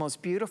the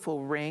most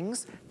beautiful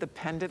rings. The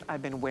pendant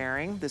I've been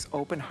wearing, this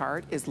open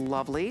heart, is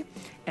lovely.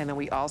 And then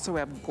we also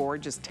have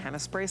gorgeous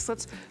tennis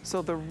bracelets.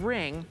 So the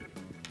ring,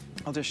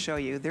 I'll just show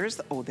you. There's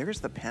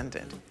the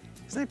pendant.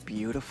 Isn't it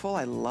beautiful?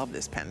 I love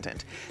this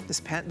pendant.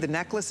 The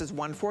necklace is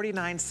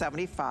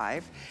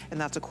 $149.75, and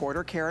that's a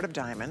 1/4 carat of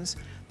diamonds.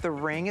 The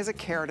ring is a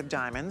carat of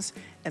diamonds,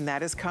 and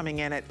that is coming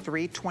in at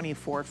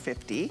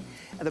 $324.50.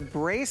 The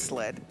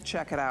bracelet,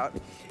 check it out,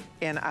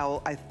 and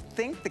I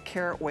think the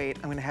carat weight,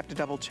 I'm gonna have to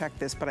double check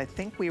this, but I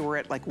think we were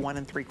at like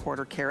 1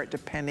 3/4 carat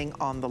depending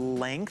on the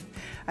length.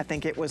 I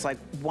think it was like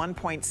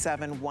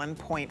 1.7,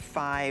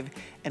 1.5,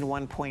 and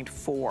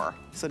 1.4.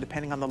 So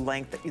depending on the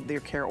length,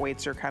 your carat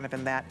weights are kind of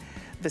in that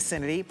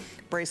vicinity.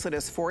 Bracelet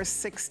is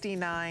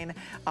 $469.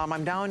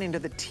 I'm down into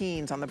the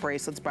teens on the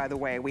bracelets, by the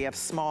way. We have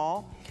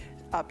small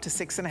up to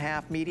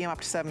 6.5, medium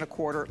up to 7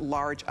 1/4,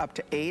 large up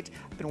to 8.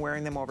 I've been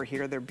wearing them over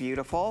here. They're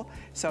beautiful.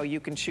 So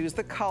you can choose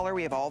the color.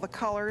 We have all the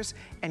colors,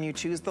 and you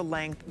choose the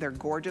length. They're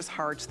gorgeous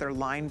hearts. They're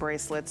line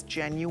bracelets,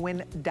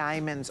 genuine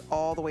diamonds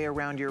all the way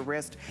around your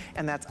wrist,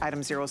 and that's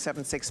item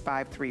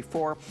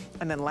 076534.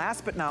 And then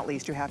last but not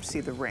least, you have to see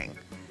the ring,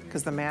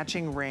 because the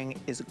matching ring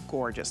is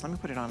gorgeous. Let me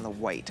put it on the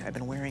white. I've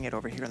been wearing it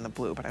over here in the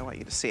blue, but I want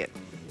you to see it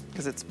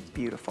because it's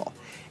beautiful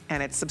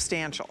and it's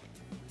substantial.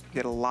 You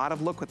get a lot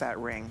of look with that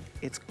ring.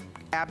 It's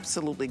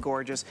absolutely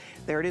gorgeous.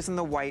 There it is in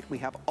the white. We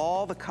have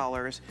all the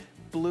colors: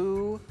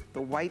 blue,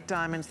 the white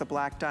diamonds, the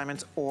black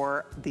diamonds,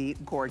 or the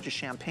gorgeous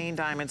champagne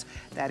diamonds.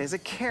 That is a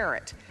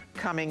carat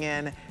coming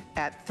in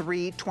at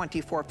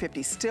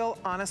 $324.50. Still,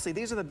 honestly,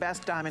 these are the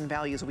best diamond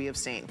values we have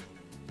seen.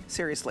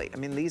 Seriously, I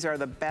mean, these are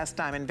the best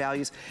diamond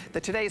values. The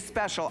today's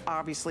special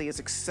obviously is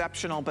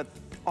exceptional, but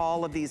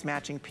all of these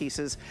matching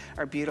pieces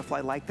are beautiful.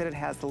 I like that it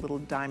has the little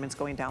diamonds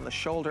going down the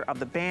shoulder of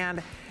the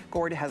band.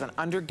 Gord has an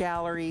under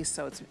gallery,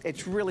 so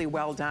it's really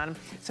well done.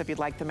 So if you'd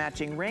like the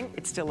matching ring,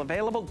 it's still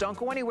available. Don't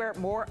go anywhere.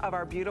 More of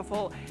our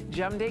beautiful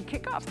Gem Day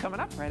kickoffs coming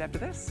up right after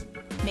this.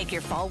 Make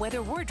your fall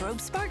weather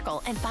wardrobe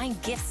sparkle and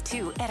find gifts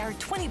too at our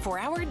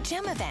 24-hour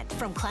gem event.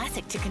 From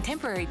classic to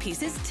contemporary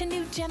pieces to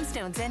new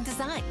gemstones and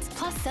designs.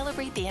 Plus,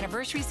 celebrate the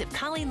anniversaries of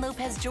Colleen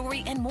Lopez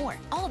jewelry and more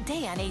all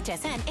day on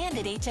HSN and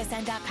at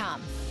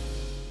hsn.com.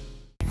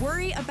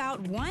 Worry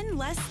about one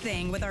less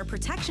thing with our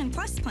Protection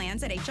Plus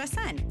plans at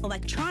HSN.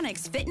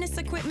 Electronics, fitness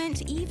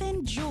equipment,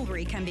 even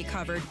jewelry can be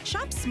covered.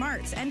 Shop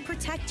smart and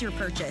protect your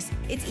purchase.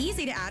 It's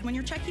easy to add when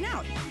you're checking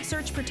out.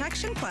 Search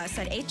Protection Plus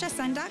at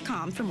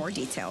hsn.com for more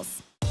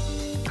details.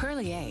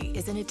 Perlier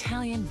is an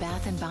Italian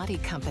bath and body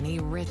company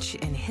rich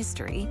in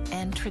history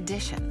and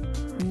tradition,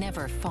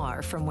 never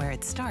far from where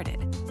it started.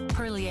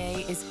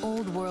 Perlier is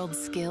old world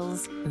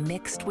skills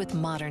mixed with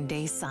modern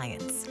day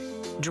science.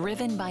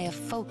 Driven by a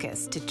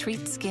focus to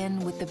treat skin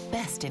with the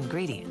best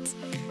ingredients,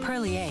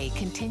 Perlier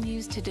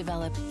continues to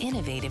develop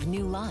innovative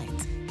new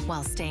lines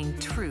while staying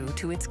true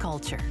to its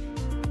culture.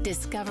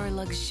 Discover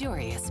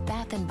luxurious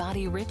bath and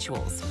body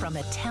rituals from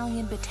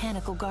Italian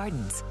botanical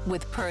gardens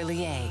with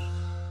Perlier.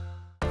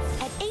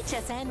 At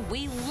HSN,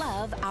 we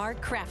love our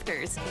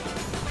crafters.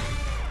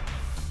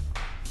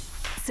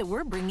 So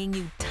we're bringing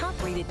you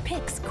top-rated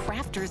picks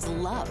crafters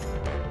love.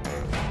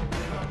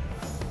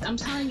 I'm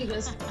telling you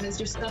this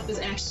because your stuff is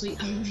actually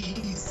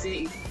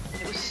amazing.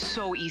 It was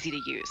so easy to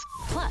use.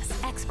 Plus,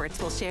 experts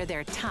will share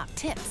their top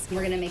tips.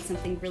 We're gonna make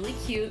something really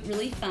cute,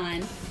 really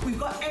fun. We've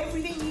got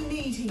everything you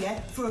need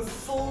here for a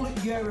full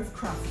year of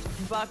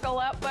craft. Buckle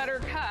up,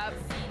 Buttercup.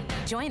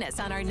 Join us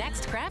on our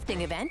next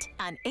crafting event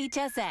on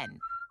HSN.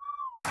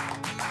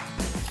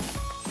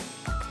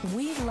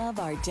 We love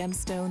our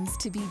gemstones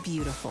to be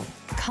beautiful,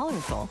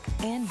 colorful,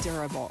 and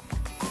durable.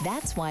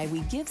 That's why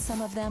we give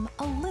some of them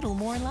a little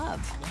more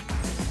love.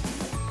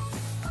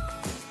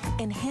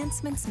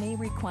 Enhancements may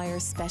require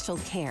special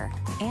care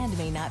and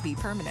may not be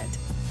permanent,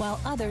 while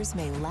others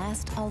may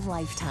last a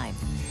lifetime.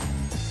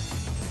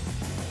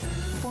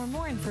 For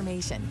more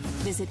information,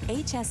 visit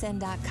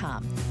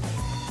hsn.com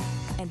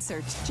and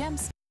search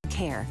Gemstone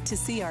Care to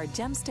see our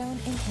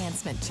gemstone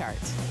enhancement chart.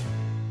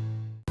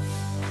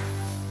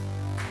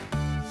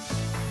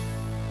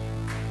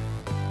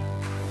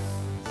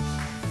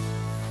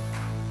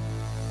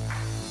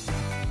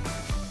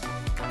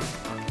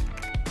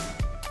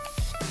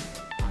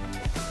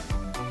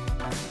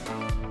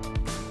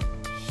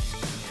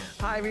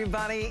 Hi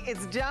everybody,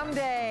 it's Gem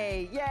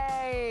Day,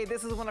 yay!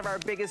 This is one of our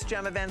biggest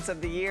gem events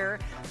of the year.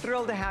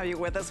 Thrilled to have you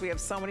with us. We have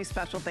so many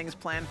special things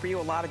planned for you.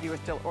 A lot of you are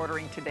still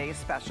ordering today's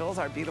specials,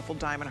 our beautiful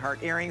diamond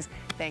heart earrings.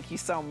 Thank you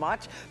so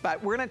much.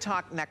 But we're gonna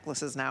talk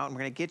necklaces now, and we're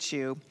gonna get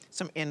you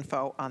some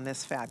info on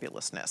this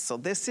fabulousness. So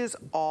this is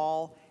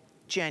all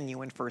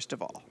genuine, first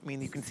of all. I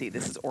mean, you can see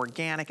this is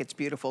organic, it's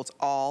beautiful, it's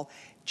all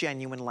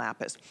genuine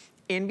lapis.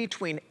 In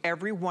between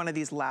every one of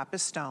these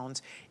lapis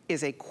stones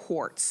is a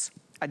quartz,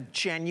 a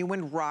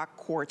genuine rock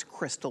quartz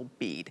crystal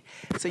bead.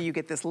 So you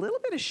get this little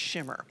bit of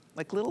shimmer,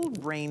 like little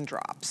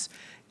raindrops,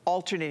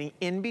 alternating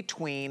in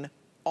between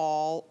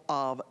all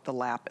of the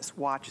lapis.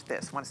 Watch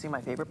this. Want to see my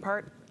favorite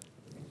part?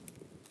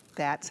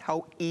 That's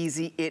how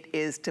easy it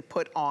is to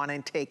put on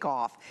and take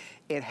off.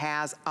 It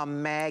has a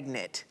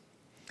magnet.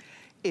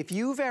 If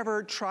you've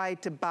ever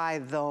tried to buy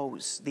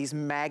these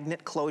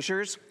magnet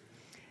closures,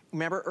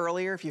 remember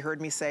earlier, if you heard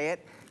me say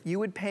it, you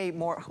would pay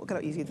more. Look at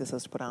how easy this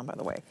is to put on, by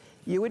the way.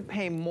 You would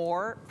pay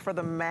more for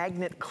the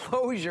magnet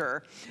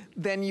closure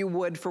than you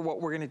would for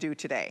what we're gonna do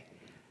today.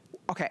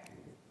 Okay,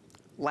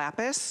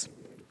 lapis,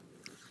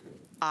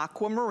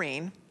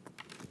 aquamarine,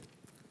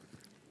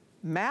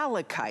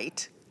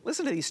 malachite.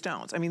 Listen to these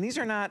stones. I mean, these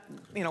are not,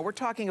 you know, we're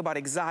talking about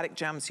exotic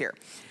gems here.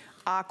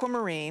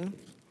 Aquamarine,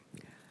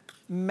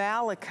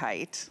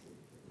 malachite,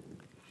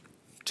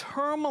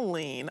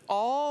 tourmaline,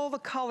 all the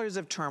colors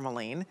of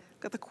tourmaline.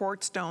 Got the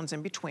quartz stones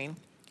in between.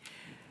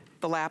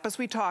 The lapis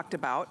we talked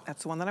about,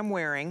 that's the one that I'm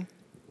wearing.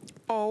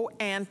 Oh,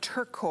 and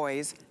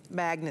turquoise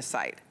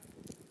magnesite.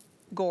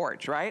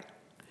 Gorge, right?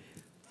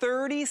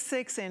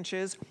 36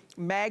 inches,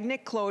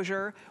 magnet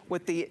closure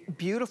with the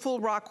beautiful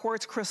rock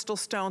quartz crystal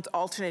stones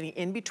alternating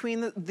in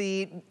between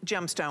the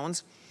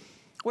gemstones.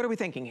 What are we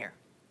thinking here?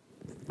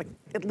 Like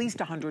at least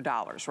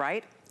 $100,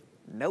 right?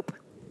 Nope.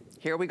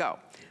 Here we go.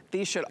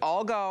 These should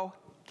all go.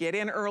 Get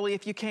in early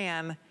if you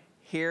can.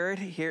 Here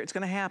it's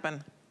gonna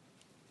happen.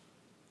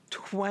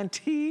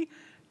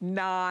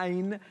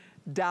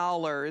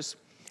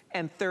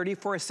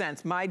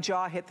 $29.34. My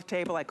jaw hit the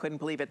table, I couldn't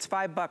believe it. It's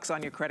 $5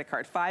 on your credit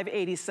card,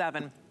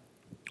 $5.87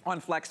 on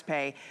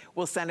FlexPay.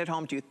 We'll send it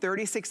home to you.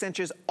 36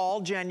 inches,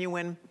 all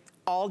genuine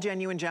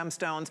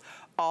gemstones.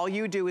 All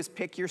you do is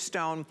pick your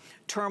stone,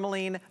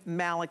 tourmaline,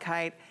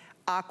 malachite,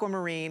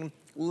 aquamarine,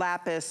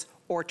 lapis,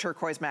 or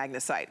turquoise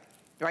magnesite,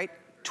 right?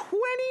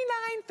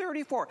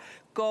 $29.34.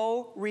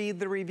 Go read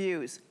the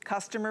reviews.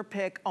 Customer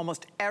pick,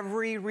 almost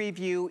every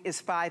review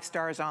is 5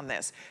 stars on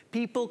this.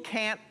 People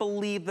can't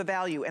believe the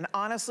value. And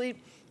honestly,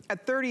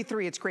 at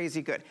 $33, it's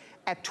crazy good.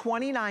 At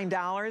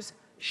 $29,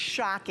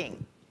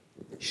 shocking.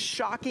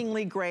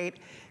 Shockingly great.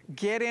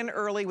 Get in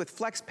early with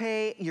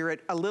FlexPay. You're at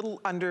a little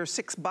under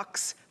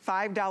 $6,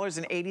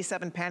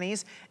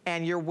 $5.87,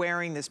 and you're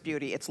wearing this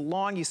beauty. It's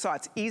long, you saw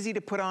it's easy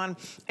to put on.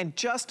 And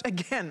just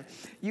again,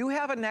 you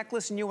have a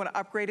necklace and you want to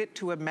upgrade it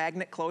to a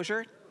magnet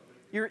closure,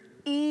 you're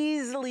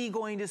easily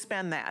going to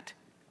spend that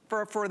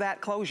for that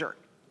closure.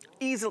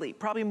 Easily,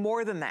 probably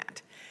more than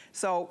that.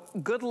 So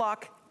good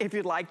luck if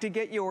you'd like to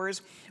get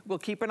yours. We'll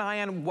keep an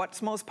eye on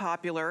what's most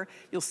popular.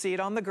 You'll see it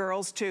on the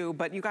girls too,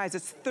 but you guys,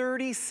 it's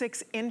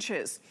 36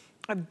 inches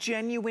of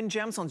genuine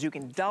gemstones. You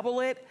can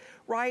double it,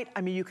 right?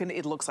 I mean,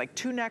 it looks like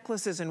 2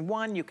 necklaces in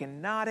one. You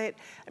can knot it.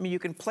 I mean, you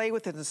can play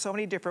with it in so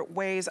many different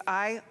ways.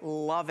 I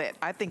love it.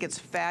 I think it's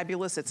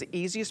fabulous. It's the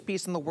easiest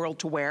piece in the world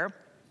to wear.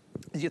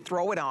 You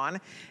throw it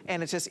on,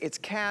 and it's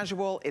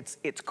casual, it's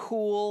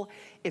cool,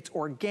 it's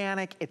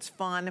organic, it's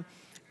fun,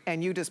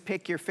 and you just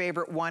pick your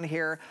favorite one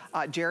here.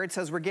 Jared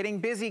says, we're getting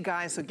busy,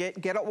 guys, so get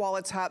it while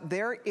it's hot.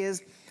 There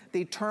is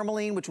the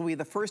tourmaline, which will be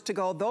the first to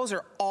go. Those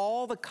are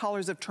all the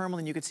colors of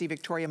tourmaline you could see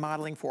Victoria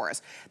modeling for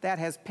us. That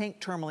has pink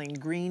tourmaline,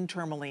 green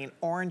tourmaline,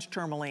 orange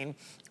tourmaline,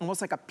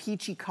 almost like a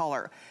peachy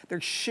color.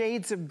 There's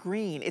shades of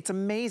green. It's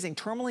amazing.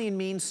 Tourmaline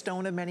means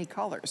stone of many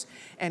colors.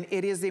 And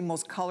it is the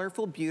most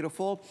colorful,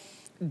 beautiful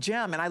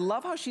gem. And I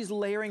love how she's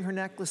layering her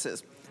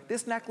necklaces.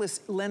 This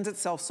necklace lends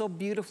itself so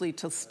beautifully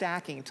to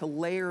stacking, to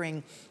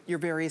layering your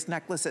various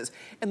necklaces.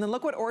 And then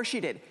look what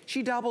Orshi did.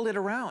 She doubled it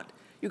around.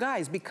 You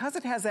guys, because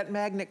it has that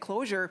magnet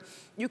closure,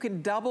 you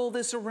can double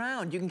this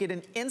around. You can get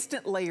an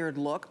instant layered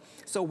look.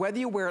 So whether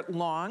you wear it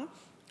long,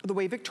 the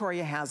way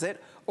Victoria has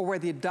it, or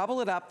whether you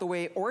double it up the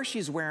way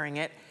Orshi's wearing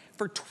it,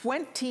 for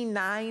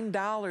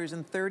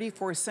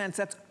 $29.34,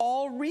 that's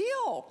all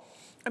real.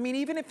 I mean,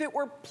 even if it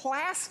were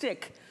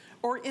plastic,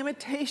 or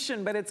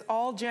imitation, but it's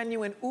all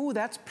genuine. Ooh,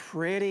 that's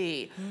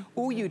pretty.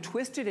 Ooh, you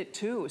twisted it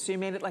too, so you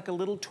made it like a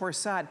little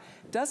torsade.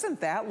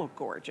 Doesn't that look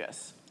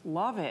gorgeous?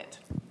 Love it.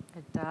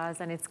 It does,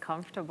 and it's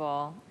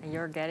comfortable. And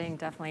you're getting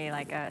definitely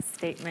like a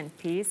statement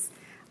piece.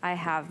 I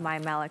have my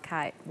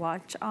malachite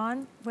watch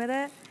on with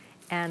it,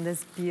 and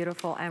this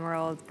beautiful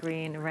emerald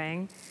green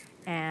ring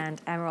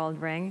and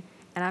emerald ring.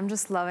 And I'm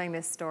just loving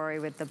this story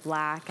with the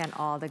black and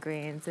all the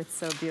greens. It's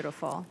so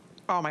beautiful.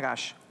 Oh my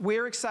gosh,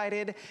 we're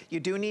excited.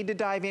 You do need to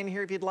dive in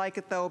here if you'd like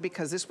it though,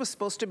 because this was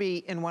supposed to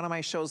be in one of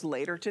my shows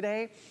later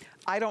today.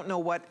 I don't know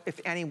what,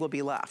 if any, will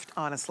be left,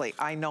 honestly.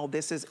 I know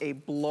this is a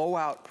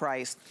blowout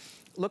price.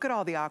 Look at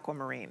all the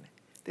aquamarine.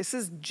 This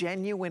is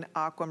genuine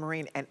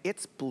aquamarine, and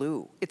it's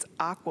blue. It's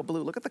aqua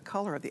blue. Look at the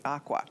color of the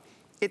aqua.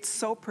 It's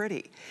so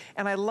pretty.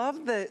 And I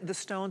love the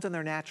stones in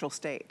their natural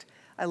state.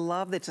 I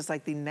love that, just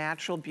like the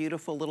natural,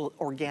 beautiful little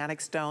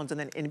organic stones, and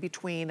then in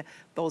between,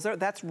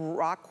 that's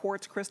rock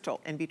quartz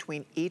crystal in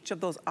between each of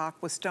those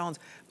aqua stones.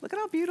 Look at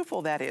how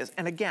beautiful that is.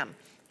 And again,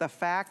 the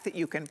fact that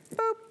you can,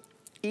 boop,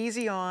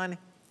 easy on,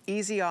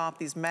 easy off.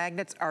 These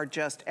magnets are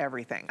just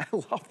everything. I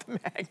love the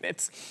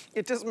magnets.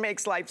 It just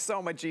makes life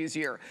so much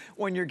easier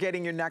when you're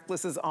getting your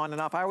necklaces on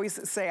and off. I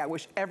always say I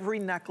wish every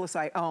necklace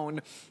I own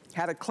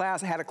had a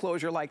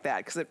closure like that,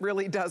 because it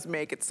really does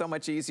make it so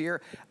much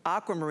easier.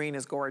 Aquamarine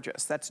is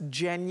gorgeous. That's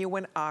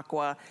genuine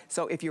aqua.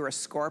 So if you're a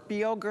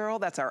Scorpio girl,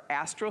 that's our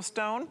astro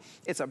stone.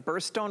 It's a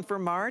birthstone for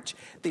March.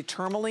 The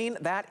tourmaline,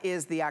 that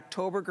is the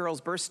October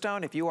girl's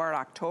birthstone. If you are an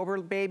October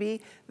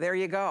baby, there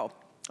you go.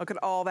 Look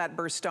at all that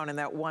birthstone in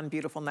that one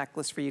beautiful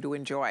necklace for you to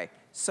enjoy.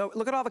 So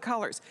look at all the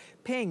colors.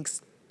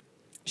 Pinks,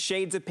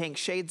 shades of pink,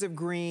 shades of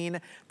green,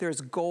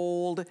 there's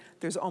gold,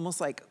 there's almost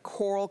like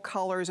coral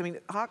colors. I mean,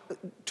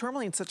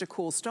 tourmaline's such a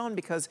cool stone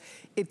because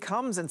it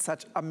comes in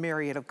such a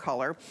myriad of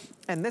color.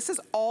 And this is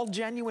all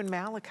genuine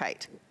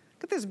malachite.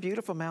 Look at this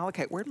beautiful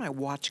malachite. Where'd my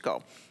watch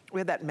go? We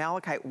had that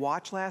malachite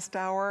watch last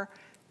hour.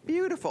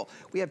 Beautiful.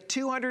 We have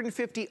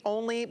 250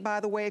 only,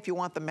 by the way, if you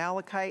want the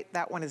malachite.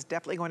 That one is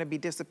definitely going to be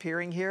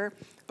disappearing here,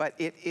 but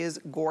it is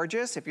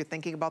gorgeous. If you're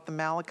thinking about the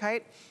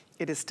malachite,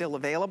 it is still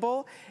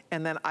available.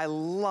 And then I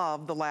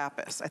love the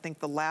lapis. I think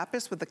the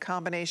lapis with the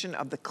combination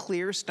of the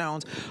clear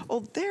stones.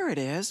 Oh, there it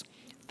is.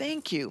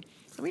 Thank you.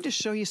 Let me just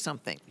show you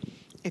something.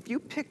 If you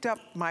picked up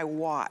my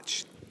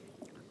watch,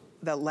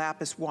 the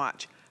lapis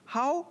watch,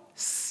 how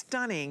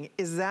stunning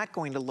is that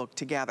going to look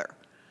together?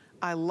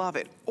 I love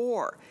it.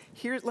 Or,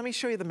 here, let me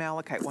show you the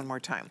malachite one more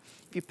time.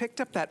 If you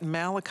picked up that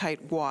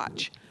malachite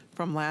watch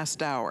from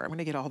last hour, I'm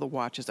gonna get all the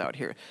watches out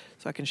here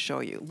so I can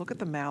show you. Look at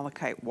the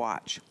malachite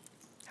watch.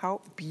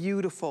 How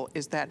beautiful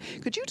is that?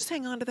 Could you just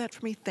hang on to that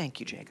for me? Thank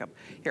you, Jacob.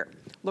 Here,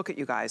 look at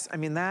you guys. I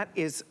mean, that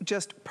is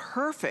just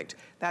perfect.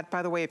 That,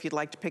 by the way, if you'd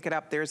like to pick it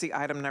up, there's the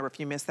item number if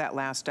you missed that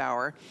last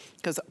hour,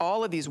 because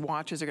all of these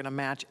watches are gonna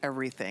match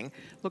everything.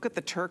 Look at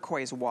the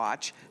turquoise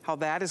watch, how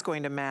that is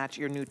going to match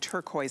your new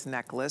turquoise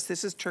necklace.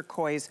 This is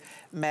turquoise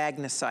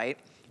magnesite,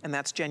 and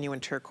that's genuine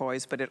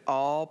turquoise, but it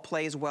all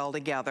plays well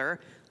together.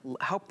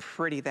 How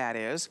pretty that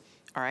is.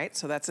 All right,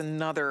 so that's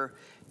another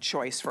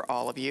choice for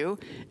all of you.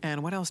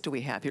 And what else do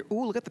we have here?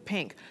 Ooh, look at the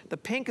pink. The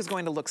pink is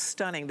going to look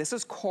stunning. This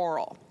is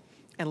coral.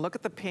 And look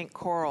at the pink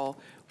coral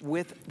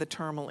with the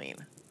tourmaline.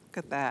 Look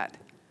at that.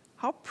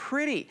 How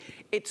pretty.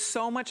 It's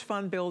so much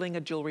fun building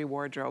a jewelry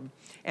wardrobe.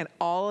 And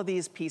all of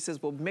these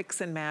pieces will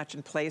mix and match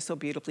and play so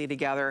beautifully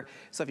together.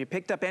 So if you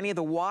picked up any of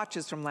the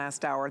watches from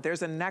last hour,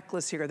 there's a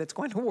necklace here that's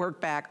going to work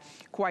back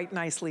quite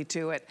nicely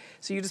to it.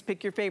 So you just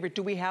pick your favorite.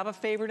 Do we have a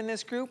favorite in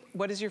this group?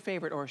 What is your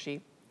favorite, Orshi?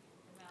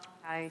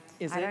 I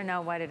don't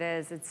know what it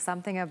is. It's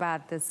something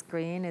about this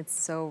green. It's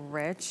so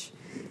rich.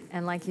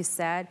 And like you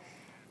said,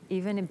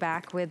 even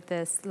back with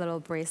this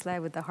little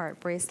bracelet, with the heart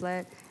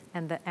bracelet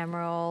and the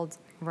emerald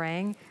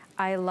ring,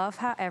 I love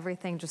how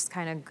everything just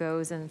kind of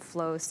goes and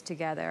flows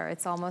together.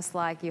 It's almost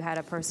like you had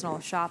a personal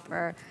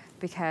shopper,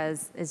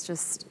 because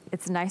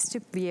it's nice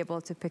to be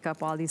able to pick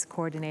up all these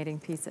coordinating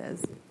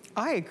pieces.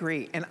 I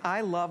agree, and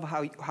I love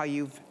how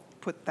you've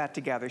put that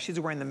together. She's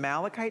wearing the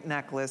malachite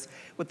necklace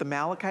with the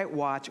malachite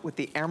watch with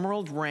the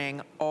emerald ring.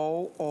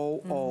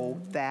 Oh,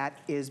 that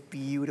is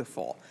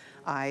beautiful.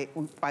 I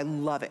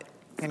love it.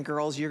 And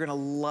girls, you're gonna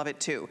love it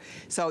too.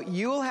 So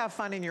you'll have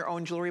fun in your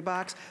own jewelry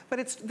box, but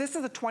this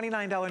is a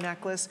 $29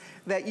 necklace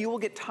that you will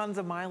get tons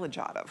of mileage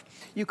out of.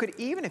 You could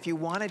even, if you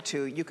wanted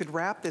to, you could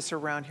wrap this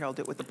around, here I'll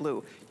do it with the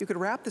blue. You could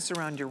wrap this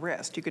around your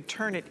wrist. You could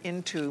turn it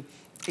into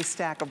a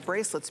stack of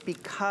bracelets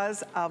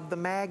because of the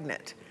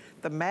magnet.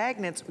 The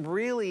magnets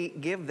really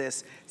give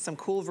this some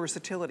cool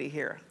versatility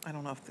here. I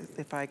don't know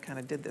if I kind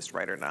of did this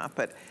right or not,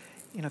 but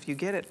you know, if you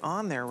get it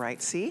on there right,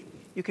 see?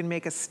 You can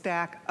make a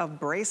stack of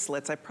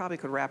bracelets. I probably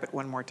could wrap it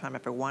one more time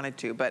if I wanted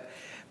to, but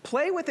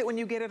play with it when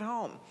you get it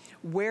home.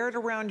 Wear it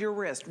around your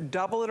wrist,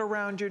 double it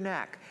around your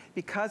neck.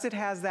 Because it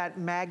has that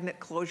magnet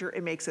closure,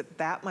 it makes it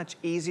that much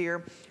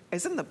easier.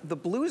 The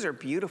blues are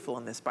beautiful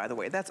in this, by the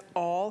way. That's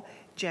all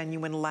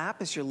genuine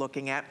lapis you're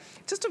looking at.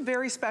 Just a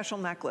very special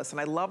necklace,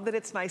 and I love that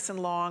it's nice and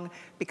long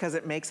because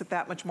it makes it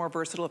that much more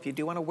versatile. If you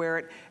do want to wear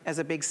it as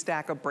a big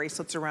stack of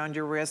bracelets around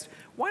your wrist,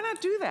 why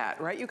not do that,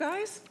 right, you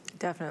guys?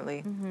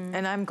 Definitely.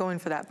 And I'm going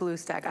for that blue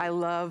stack. I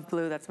love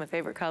blue, that's my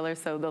favorite color,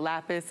 so the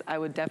lapis I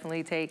would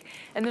definitely take.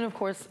 And then of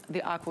course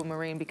the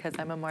aquamarine because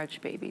I'm a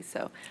March baby,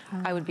 so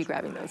I would be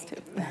grabbing those too.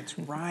 That's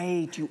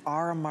right, you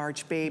are a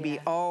March baby.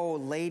 Yeah. Oh,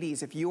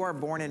 ladies, if you are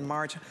born in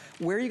March,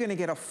 where are you gonna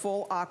get a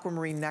full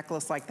aquamarine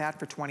necklace like that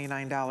for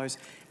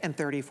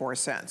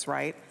 $29.34,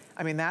 right?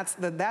 I mean, that's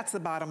the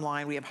bottom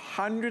line. We have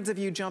hundreds of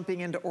you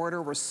jumping into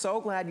order. We're so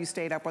glad you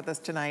stayed up with us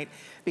tonight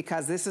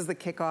because this is the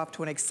kickoff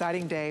to an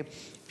exciting day.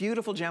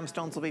 Beautiful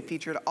gemstones will be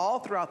featured all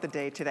throughout the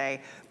day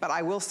today, but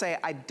I will say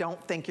I don't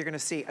think you're gonna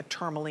see a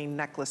tourmaline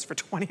necklace for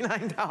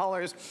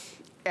 $29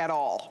 at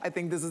all. I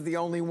think this is the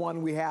only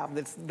one we have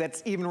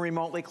that's even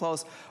remotely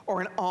close,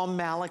 or an all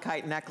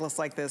malachite necklace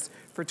like this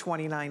for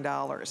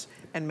 $29.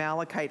 And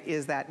malachite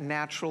is that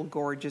natural,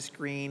 gorgeous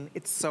green.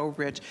 It's so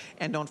rich.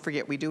 And don't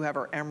forget, we do have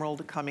our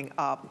emerald coming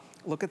up.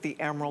 Look at the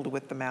emerald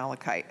with the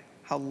malachite.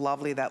 How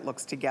lovely that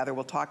looks together.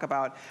 We'll talk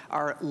about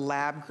our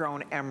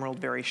lab-grown emerald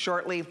very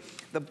shortly.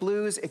 The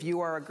blues, if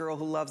you are a girl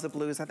who loves the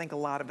blues, I think a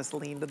lot of us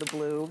lean to the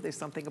blue. There's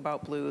something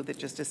about blue that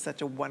just is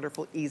such a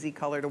wonderful, easy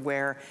color to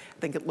wear. I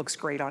think it looks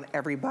great on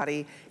everybody.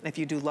 And if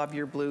you do love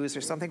your blues,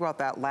 there's something about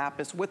that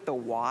lapis with the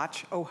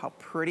watch. Oh, how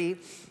pretty.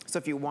 So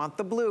if you want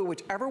the blue,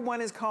 whichever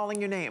one is calling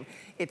your name,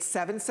 it's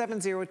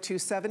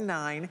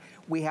 770279.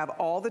 We have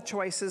all the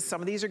choices.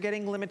 Some of these are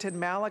getting limited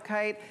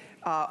malachite.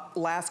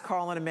 Last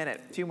call in a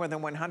minute. Few more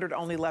than 100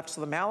 only left,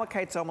 so the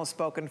malachite's almost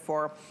spoken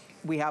for.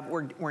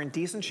 We're in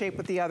decent shape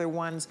with the other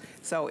ones.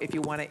 So if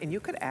you want to, and you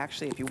could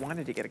actually, if you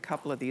wanted to get a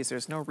couple of these,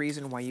 there's no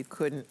reason why you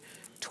couldn't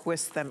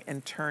twist them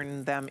and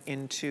turn them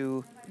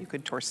into, you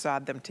could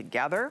torsade them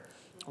together,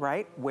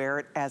 right? Wear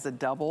it as a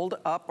doubled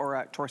up or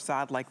a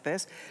torsade like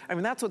this. I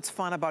mean, that's what's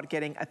fun about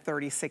getting a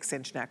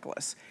 36-inch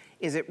necklace,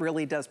 is it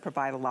really does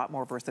provide a lot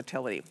more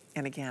versatility.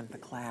 And again, the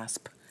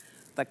clasp.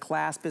 The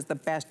clasp is the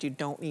best, you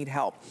don't need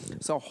help.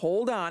 So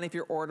hold on if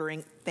you're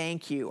ordering,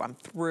 thank you. I'm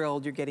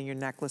thrilled you're getting your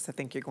necklace. I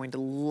think you're going to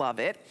love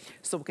it.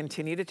 So we'll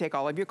continue to take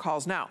all of your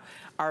calls. Now,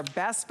 our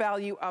best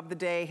value of the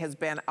day has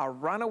been a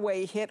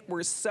runaway hit.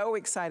 We're so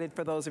excited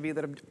for those of you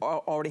that have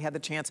already had the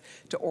chance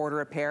to order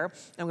a pair.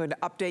 I'm going to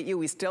update you.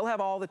 We still have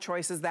all the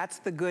choices. That's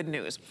the good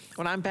news.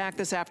 When I'm back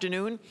this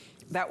afternoon,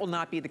 that will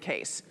not be the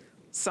case.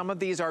 Some of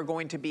these are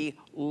going to be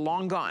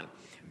long gone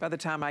by the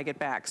time I get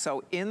back.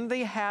 So in the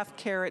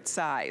half-carat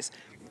size,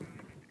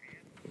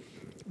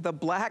 the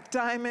black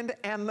diamond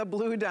and the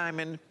blue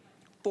diamond,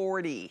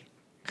 40.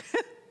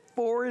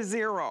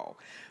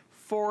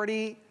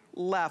 40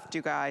 left,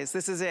 you guys.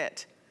 This is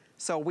it.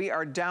 So we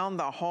are down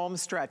the home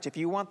stretch. If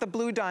you want the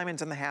blue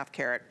diamonds in the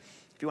half-carat,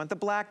 if you want the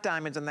black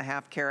diamonds in the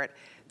half-carat,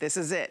 this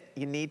is it.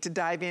 You need to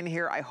dive in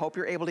here. I hope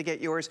you're able to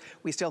get yours.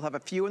 We still have a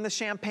few in the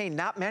champagne,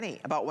 not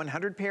many, about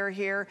 100 pair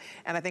here.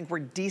 And I think we're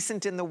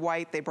decent in the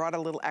white. They brought a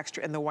little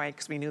extra in the white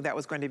because we knew that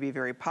was going to be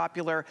very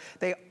popular.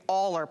 They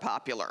all are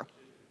popular.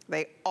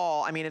 They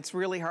all, I mean, it's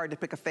really hard to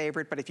pick a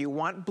favorite, but if you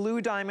want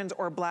blue diamonds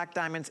or black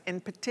diamonds in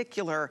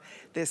particular,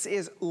 this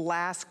is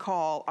last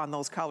call on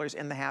those colors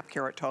in the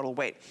half-carat total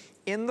weight.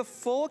 In the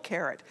full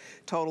carat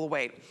total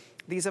weight,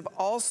 these have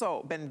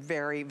also been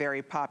very,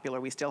 very popular.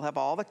 We still have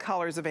all the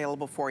colors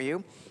available for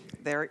you.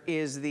 There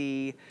is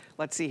the,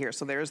 let's see here.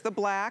 So there's the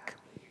black.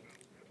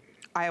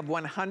 I have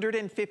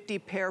 150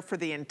 pair for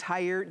the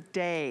entire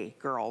day,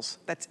 girls.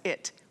 That's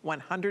it.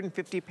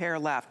 150 pair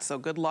left, so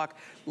good luck.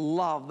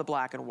 Love the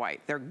black and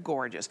white. They're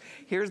gorgeous.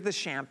 Here's the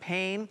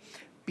champagne.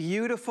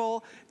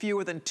 Beautiful.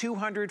 Fewer than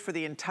 200 for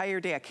the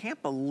entire day. I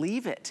can't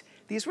believe it.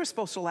 These were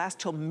supposed to last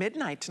till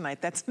midnight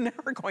tonight. That's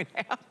never going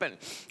to happen.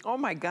 Oh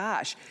my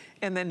gosh.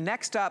 And then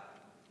next up,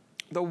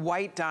 the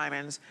white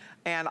diamonds.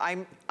 And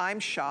I'm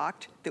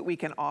shocked that we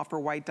can offer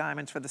white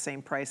diamonds for the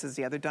same price as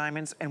the other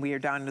diamonds, and we are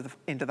down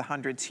into the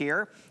hundreds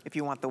here if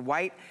you want the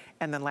white.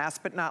 And then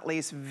last but not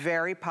least,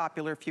 very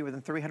popular, fewer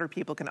than 300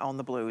 people can own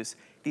the blues.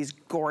 These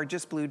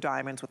gorgeous blue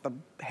diamonds with the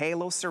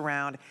halo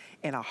surround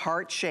in a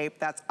heart shape.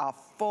 That's a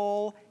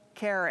full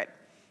carat.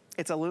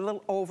 It's a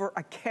little over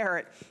a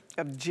carat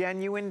of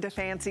genuine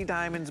fancy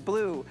diamonds,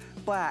 blue,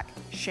 black,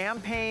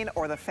 champagne,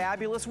 or the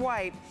fabulous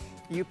white.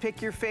 You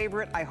pick your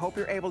favorite. I hope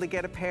you're able to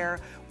get a pair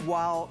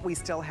while we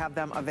still have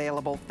them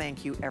available.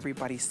 Thank you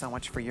everybody so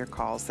much for your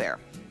calls there.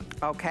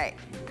 Okay,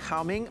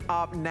 coming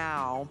up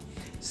now.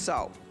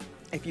 So,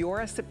 if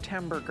you're a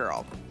September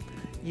girl,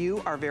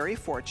 you are very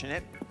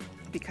fortunate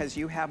because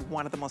you have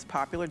one of the most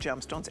popular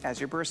gemstones as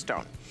your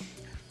birthstone.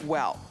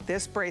 Well,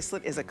 this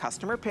bracelet is a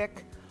customer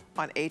pick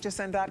on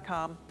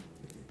hsn.com.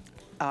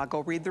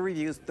 Go read the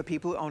reviews. The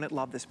people who own it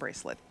love this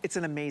bracelet. It's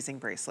an amazing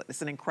bracelet.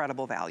 It's an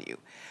incredible value.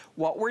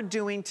 What we're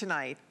doing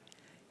tonight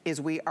is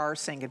we are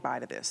saying goodbye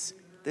to this.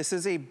 This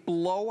is a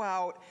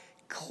blowout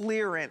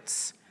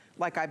clearance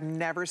like I've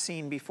never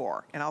seen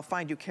before. And I'll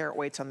find you carat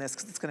weights on this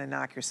because it's gonna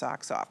knock your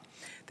socks off.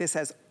 This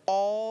has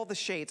all the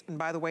shades. And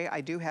by the way, I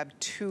do have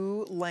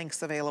 2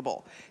 lengths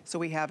available. So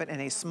we have it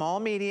in a small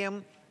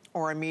medium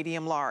or a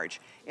medium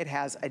large. It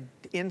has an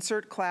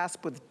insert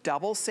clasp with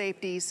double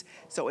safeties.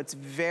 So it's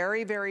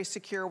very, very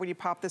secure when you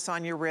pop this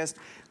on your wrist.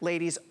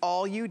 Ladies,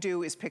 all you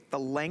do is pick the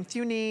length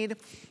you need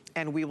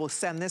and we will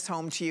send this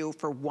home to you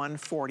for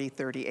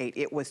 $140.38.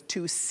 It was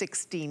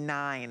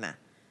 $269.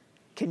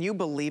 Can you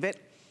believe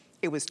it?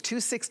 It was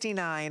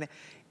 $269.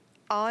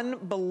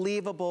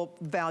 Unbelievable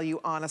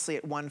value, honestly,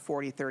 at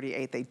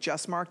 $140.38. They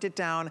just marked it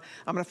down.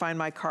 I'm gonna find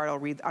my card,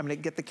 I'm gonna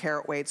get the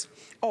carat weights.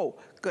 Oh,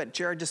 good,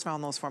 Jared just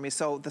found those for me.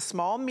 So the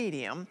small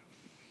medium,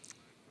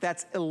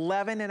 that's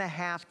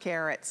 11.5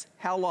 carats.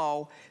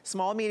 Hello,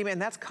 small medium, and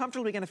that's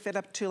comfortably gonna fit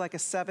up to like a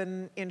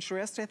 7-inch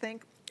wrist, I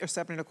think, or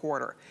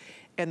 7.25.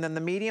 And then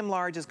the medium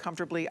large is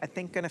comfortably, I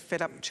think, gonna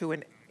fit up to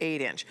an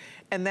 8-inch.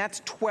 And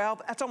that's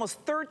that's almost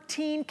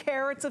 13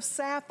 carats of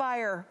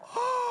sapphire.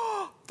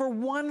 For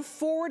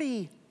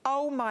 $140.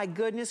 Oh my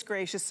goodness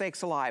gracious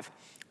sakes alive.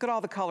 Look at all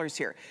the colors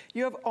here.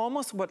 You have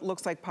almost what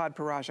looks like Pod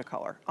Paraja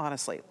color,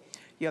 honestly.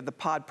 You have the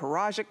Pod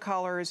Paraja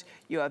colors,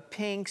 you have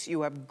pinks,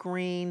 you have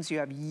greens, you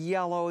have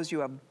yellows, you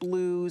have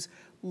blues.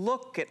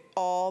 Look at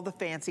all the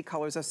fancy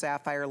colors of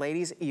sapphire.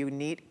 Ladies, you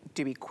need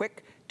to be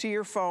quick to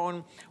your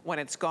phone. When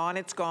it's gone,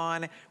 it's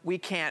gone. We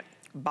can't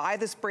buy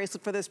this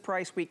bracelet for this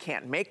price. We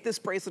can't make this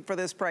bracelet for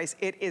this price.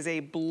 It is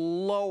a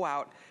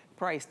blowout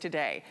price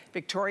today.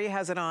 Victoria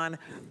has it on.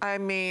 I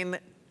mean,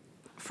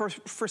 for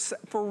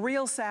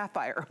real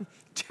sapphire,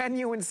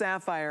 genuine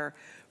sapphire,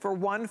 for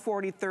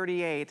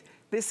 $140.38,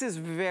 this is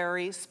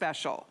very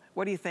special.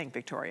 What do you think,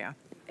 Victoria?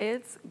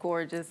 It's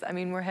gorgeous. I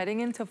mean, we're heading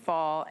into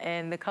fall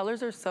and the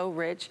colors are so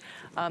rich.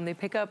 They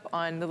pick up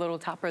on the little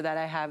topper that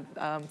I have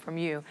from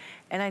you.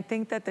 And I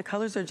think that the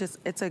colors are just,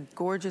 it's a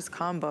gorgeous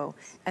combo.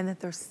 And that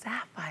they're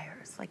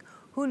sapphires. Like,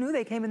 who knew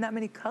they came in that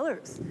many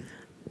colors?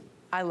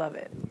 I love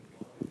it.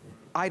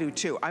 I do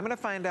too. I'm gonna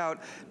find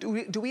out,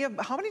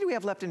 how many do we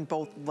have left in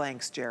both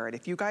lengths, Jared?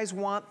 If you guys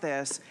want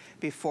this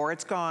before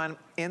it's gone,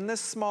 in the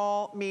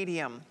small,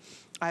 medium,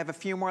 I have a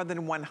few more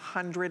than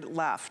 100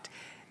 left.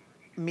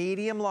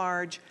 Medium,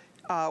 large,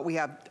 we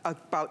have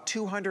about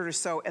 200 or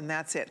so, and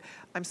that's it.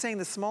 I'm saying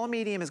the small,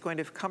 medium is going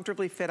to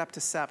comfortably fit up to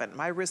 7.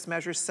 My wrist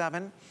measures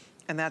 7,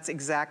 and that's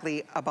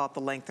exactly about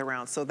the length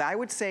around. So I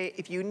would say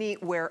if you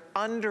wear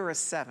under a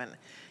 7,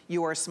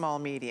 you are small,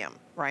 medium,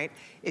 right?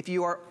 If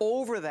you are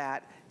over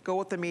that, go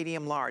with the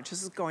medium large.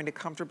 This is going to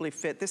comfortably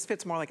fit. This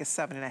fits more like a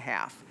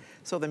 7.5.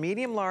 So the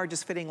medium large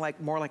is fitting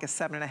more like a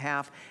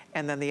 7.5,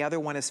 and then the other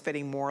one is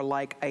fitting more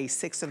like a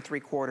 6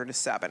 3/4 to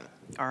 7,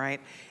 all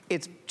right?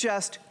 It's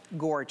just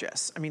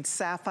gorgeous. I mean,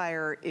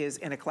 sapphire is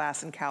in a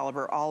class and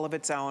caliber all of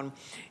its own.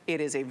 It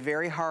is a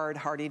very hard,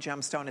 hardy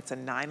gemstone. It's a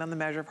 9 on the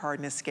measure of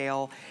hardness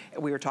scale.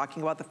 We were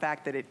talking about the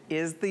fact that it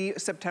is the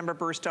September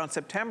birthstone.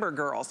 September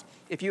girls,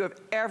 if you have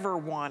ever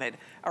wanted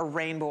a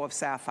rainbow of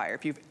sapphire,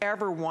 if you've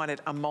ever wanted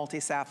a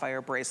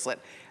multi-sapphire bracelet,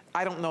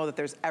 I don't know that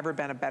there's ever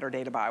been a better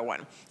day to buy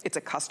one. It's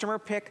a customer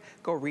pick.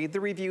 Go read the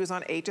reviews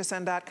on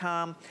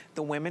hsn.com.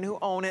 The women who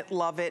own it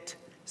love it.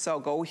 So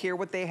go hear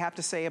what they have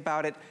to say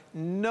about it.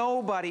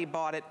 Nobody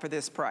bought it for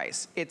this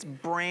price. It's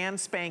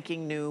brand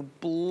spanking new,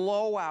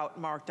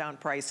 blowout markdown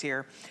price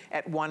here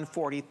at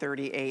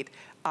 $140.38.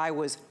 I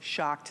was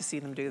shocked to see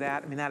them do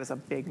that. I mean, that is a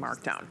big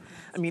markdown.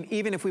 I mean,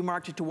 even if we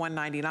marked it to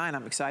 $199,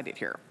 I'm excited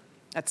here.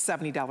 That's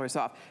 $70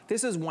 off.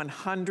 This is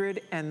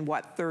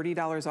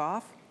 $30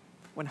 off?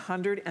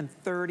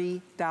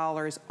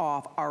 $130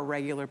 off our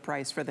regular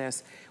price for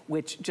this,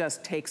 which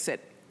just takes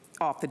it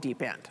off the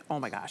deep end. Oh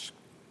my gosh.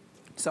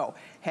 So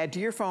head to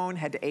your phone,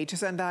 head to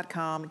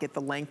hsn.com, get the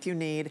length you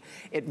need.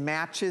 It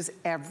matches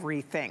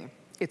everything.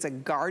 It's a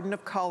garden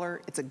of color.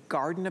 It's a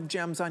garden of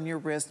gems on your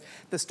wrist.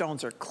 The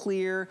stones are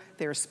clear,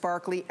 they're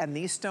sparkly, and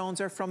these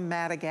stones are from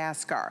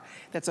Madagascar.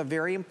 That's a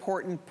very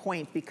important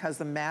point because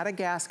the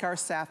Madagascar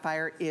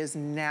sapphire is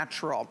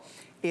natural.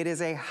 It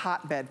is a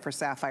hotbed for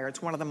sapphire.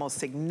 It's one of the most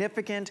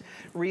significant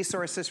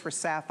resources for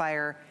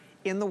sapphire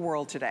in the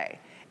world today.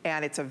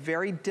 And it's a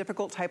very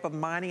difficult type of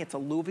mining. It's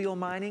alluvial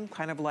mining,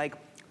 kind of like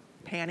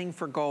panning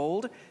for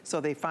gold.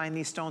 So they find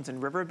these stones in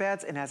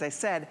riverbeds. And as I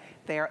said,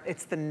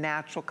 it's the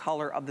natural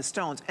color of the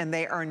stones. And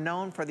they are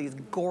known for these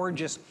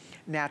gorgeous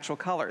natural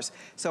colors.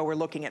 So we're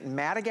looking at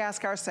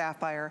Madagascar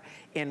sapphire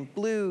in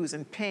blues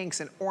and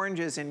pinks and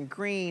oranges and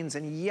greens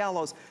and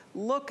yellows.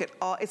 Look at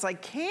all, it's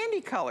like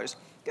candy colors.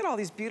 Look at all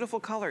these beautiful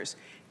colors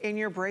in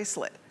your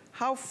bracelet.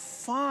 How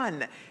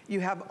fun.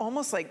 You have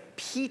almost like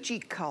peachy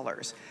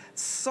colors,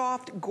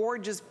 soft,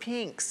 gorgeous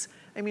pinks.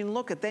 I mean,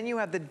 look at, then you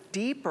have the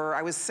deeper,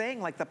 I was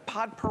saying like the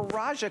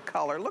Padparaja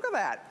color. Look at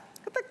that.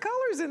 Look at the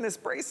colors in this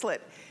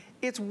bracelet.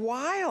 It's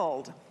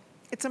wild.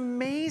 It's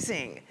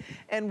amazing.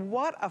 And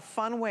what a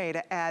fun way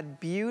to add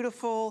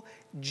beautiful,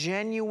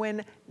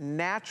 genuine,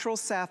 natural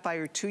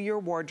sapphire to your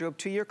wardrobe,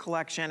 to your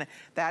collection.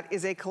 That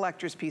is a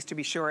collector's piece to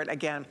be sure. And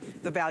again,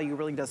 the value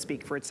really does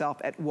speak for itself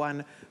at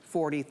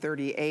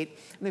 $140.38. And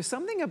there's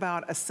something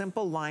about a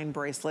simple line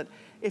bracelet.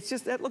 It's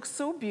just, it looks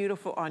so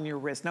beautiful on your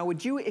wrist. Now,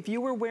 would you, if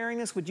you were wearing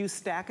this, would you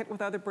stack it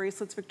with other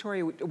bracelets,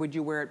 Victoria, or would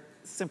you wear it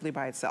simply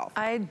by itself?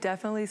 I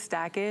definitely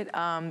stack it.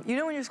 You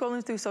know when you're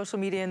scrolling through social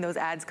media and those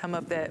ads come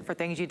up for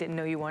things you didn't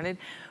know you wanted?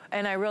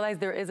 And I realize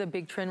there is a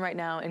big trend right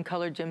now in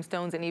colored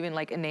gemstones and even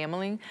like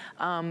enameling.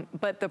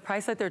 But the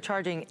price that they're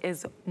charging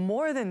is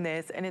more than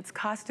this, and it's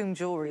costume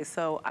jewelry.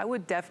 So I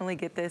would definitely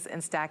get this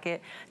and stack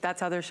it.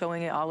 That's how they're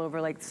showing it all over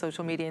like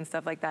social media and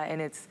stuff like that.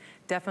 And it's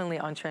definitely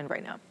on trend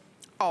right now.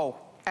 Oh,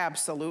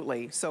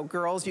 absolutely. So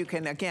girls, you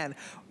can, again,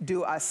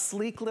 do a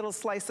sleek little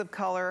slice of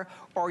color,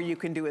 or you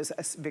can do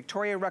as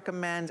Victoria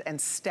recommends and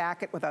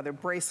stack it with other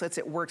bracelets.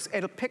 It works.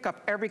 It'll pick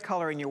up every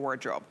color in your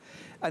wardrobe.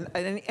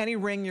 Any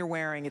ring you're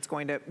wearing, it's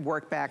going to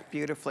work back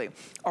beautifully.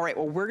 All right,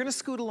 well, we're gonna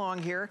scoot along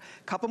here.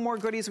 A couple more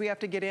goodies we have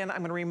to get in.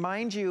 I'm gonna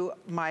remind you,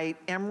 my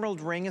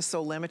emerald ring is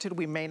so limited,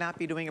 we may not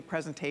be doing a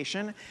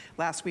presentation.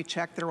 Last we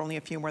checked, there are only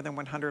a few more than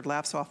 100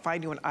 left, so I'll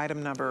find you an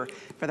item number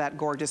for that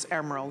gorgeous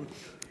emerald.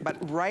 But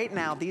right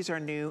now, these are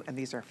new and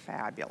these are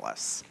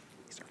fabulous.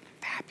 These are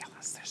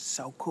fabulous, they're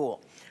so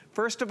cool.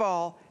 First of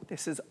all,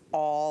 this is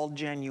all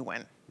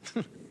genuine.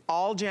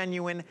 All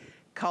genuine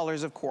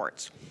colors of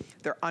quartz.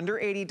 They're under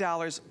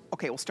 $80.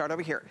 Okay, we'll start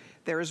over here.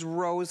 There's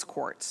rose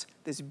quartz,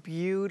 this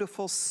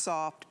beautiful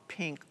soft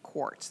pink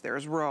quartz.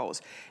 There's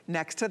rose.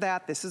 Next to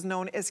that, this is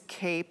known as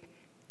Cape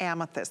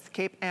Amethyst.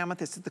 Cape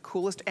Amethyst is the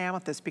coolest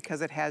amethyst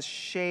because it has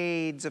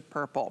shades of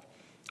purple.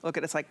 Look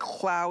at it, it's like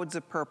clouds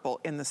of purple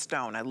in the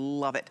stone. I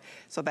love it.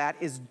 So that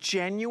is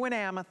genuine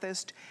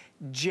amethyst,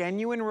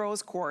 genuine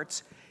rose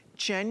quartz,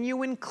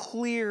 genuine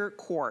clear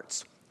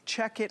quartz.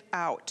 Check it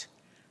out.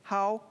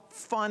 How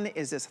fun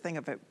is this? I think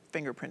of a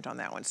fingerprint on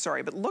that one,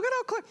 sorry, but look at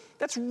how clear,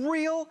 that's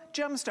real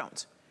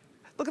gemstones.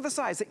 Look at the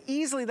size.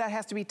 Easily that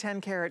has to be 10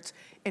 carats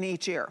in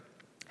each ear.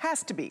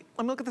 Has to be.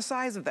 Let me look at the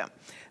size of them.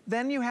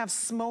 Then you have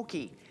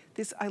smoky.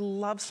 This, I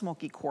love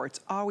smoky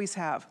quartz, always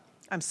have.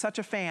 I'm such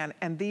a fan,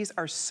 and these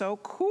are so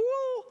cool.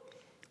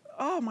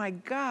 Oh my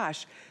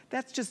gosh,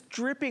 that's just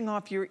dripping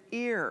off your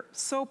ear.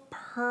 So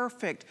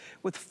perfect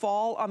with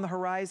fall on the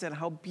horizon.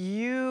 How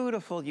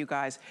beautiful, you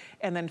guys.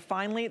 And then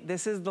finally,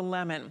 this is the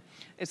lemon.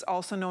 It's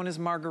also known as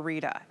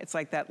margarita. It's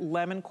like that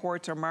lemon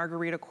quartz or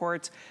margarita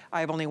quartz.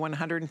 I have only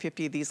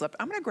 150 of these left.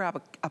 I'm gonna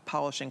grab a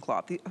polishing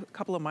cloth. A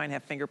couple of mine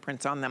have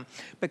fingerprints on them.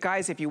 But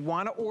guys, if you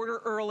wanna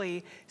order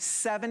early,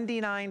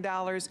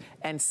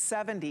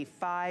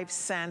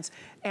 $79.75.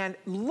 And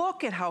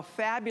look at how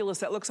fabulous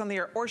that looks on the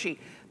ear. Orshi,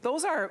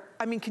 those are,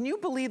 I mean, can you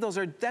believe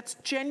that's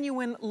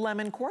genuine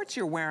lemon quartz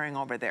you're wearing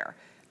over there.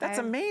 That's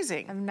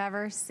amazing. I've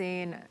never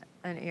seen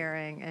an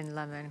earring in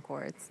lemon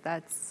quartz.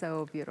 That's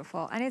so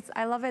beautiful. And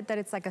I love it that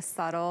it's like a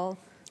subtle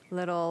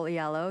little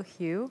yellow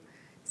hue.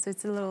 So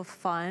it's a little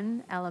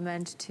fun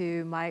element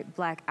to my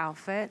black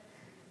outfit.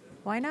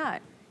 Why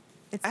not?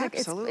 It's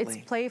Absolutely. Like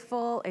it's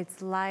playful,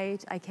 it's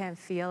light, I can't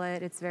feel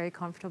it, it's very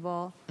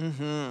comfortable.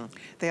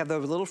 They have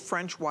those little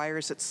French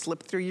wires that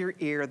slip through your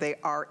ear. They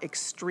are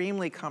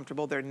extremely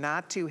comfortable. They're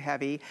not too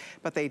heavy,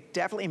 but they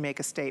definitely make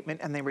a statement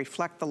and they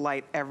reflect the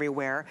light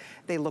everywhere.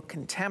 They look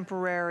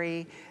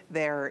contemporary,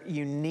 they're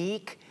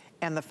unique.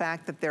 And the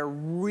fact that they're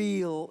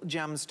real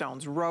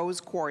gemstones, rose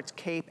quartz,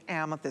 Cape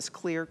Amethyst,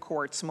 clear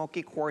quartz,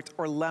 smoky quartz,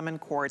 or lemon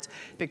quartz.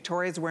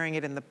 Victoria's wearing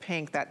it in the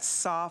pink, that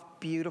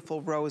soft,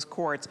 beautiful rose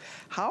quartz.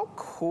 How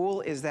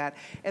cool is that?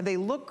 And they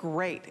look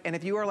great. And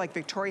if you are like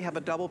Victoria, have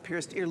a double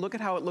pierced ear, look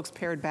at how it looks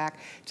paired back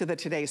to the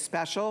Today's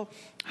Special.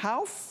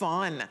 How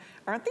fun.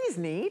 Aren't these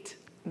neat?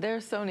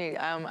 They're so neat.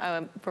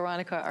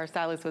 Veronica, our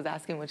stylist, was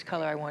asking which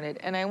color I wanted.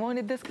 And I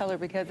wanted this color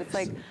because it's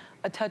like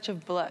a touch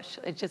of blush.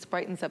 It just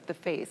brightens up the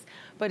face.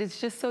 But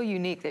it's just so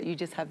unique that you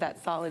just have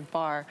that solid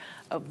bar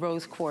of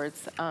rose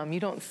quartz. You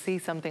don't see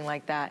something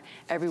like that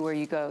everywhere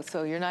you go.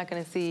 So you're not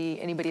gonna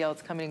see anybody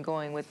else coming and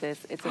going with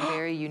this. It's a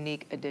very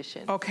unique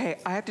addition. Okay,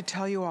 I have to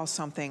tell you all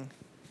something.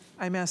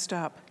 I messed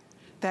up.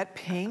 That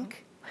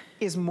pink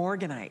is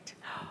morganite.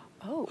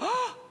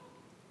 Oh.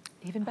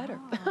 Even better.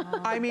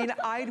 I mean,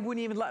 I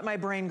wouldn't even let my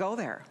brain go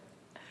there.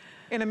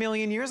 In a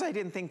million years, I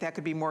didn't think that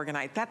could be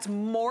morganite. That's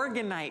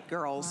morganite,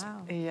 girls.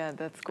 Wow. Yeah,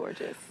 that's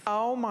gorgeous.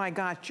 Oh my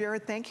gosh,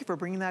 Jared, thank you for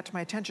bringing that to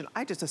my attention.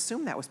 I just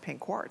assumed that was pink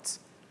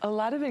quartz. A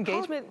lot of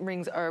engagement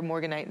rings are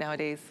morganite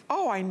nowadays.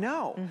 Oh, I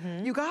know.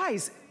 You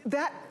guys,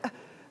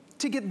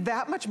 to get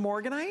that much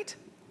morganite,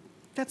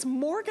 that's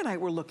morganite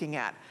we're looking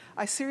at.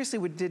 I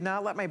seriously did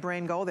not let my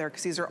brain go there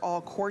because these are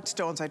all quartz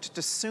stones. I just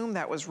assumed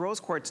that was rose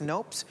quartz.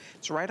 Nope,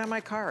 it's right on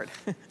my card.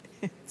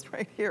 It's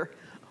right here.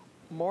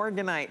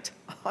 Morganite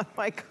on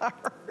my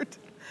card.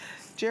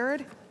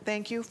 Jared,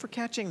 thank you for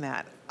catching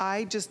that.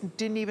 I just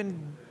didn't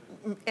even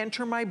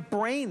enter my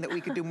brain that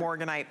we could do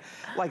Morganite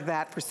like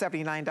that for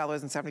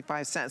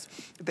 $79.75.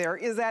 There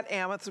is that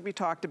amethyst we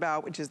talked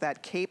about, which is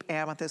that Cape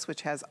amethyst,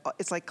 which has,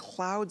 it's like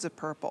clouds of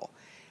purple.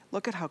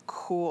 Look at how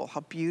cool,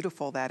 how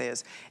beautiful that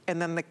is.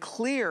 And then the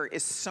clear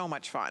is so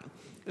much fun.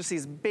 Just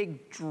these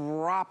big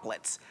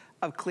droplets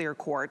of clear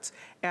quartz.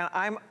 And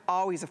I'm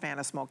always a fan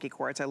of smoky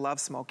quartz. I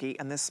love smoky,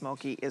 and this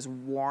smoky is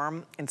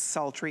warm and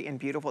sultry and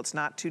beautiful. It's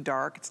not too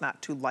dark, it's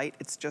not too light,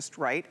 it's just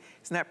right.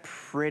 Isn't that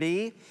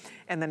pretty?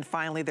 And then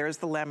finally, there's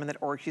the lemon that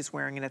Orchie's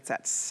wearing, and it's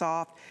that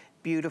soft,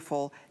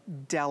 beautiful,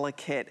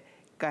 delicate,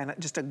 kind of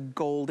just a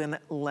golden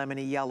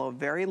lemony yellow.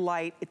 Very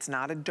light, it's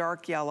not a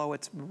dark yellow,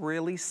 it's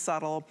really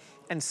subtle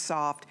and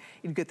soft.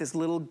 You get this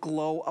little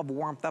glow of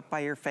warmth up by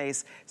your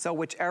face. So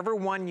whichever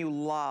one you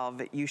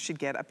love, you should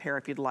get a pair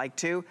if you'd like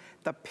to.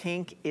 The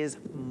pink is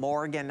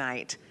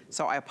Morganite.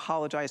 So I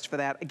apologized for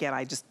that. Again,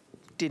 I just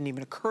didn't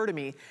even occur to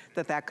me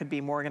that that could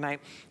be Morganite.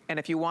 And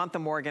if you want the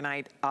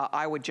Morganite,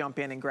 I would jump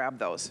in and grab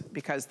those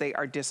because they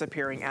are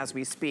disappearing as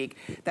we speak.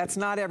 That's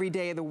not every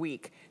day of the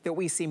week that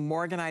we see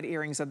Morganite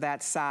earrings of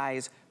that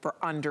size for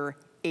under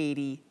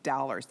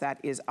 $80.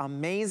 That is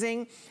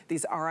amazing.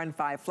 These are on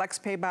 5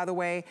 FlexPay, by the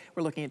way.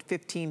 We're looking at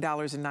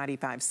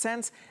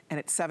 $15.95 and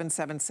it's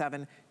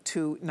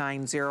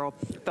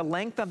 $777-290. The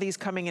length of these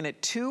coming in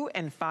at 2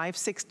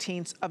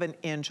 5/16 of an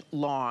inch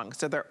long.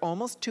 So they're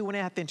almost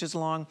 2.5 inches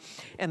long.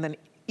 And then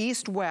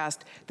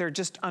east-west, they're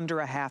just under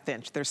a 1/2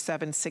 inch. They're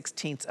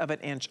 7/16 of an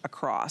inch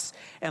across.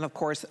 And of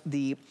course,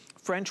 the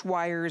French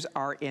wires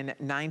are in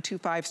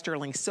 925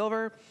 sterling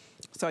silver.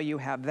 So you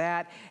have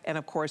that. And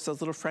of course,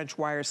 those little French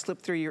wires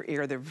slip through your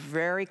ear. They're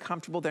very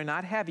comfortable. They're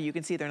not heavy. You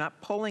can see they're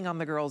not pulling on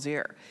the girl's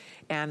ear.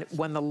 And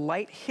when the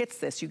light hits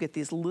this, you get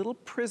these little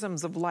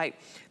prisms of light.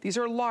 These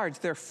are large.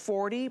 They're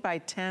 40 by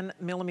 10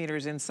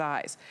 millimeters in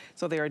size.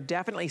 So they are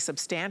definitely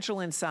substantial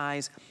in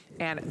size,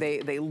 and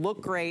they look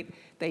great.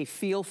 They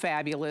feel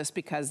fabulous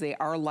because they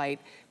are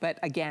light. But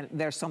again,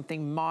 there's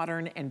something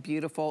modern and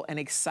beautiful and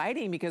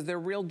exciting because they're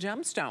real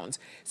gemstones.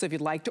 So if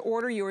you'd like to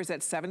order yours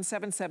at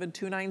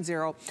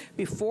 $777-290.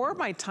 Before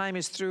my time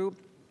is through,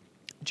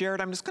 Jared,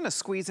 I'm just gonna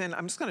squeeze in,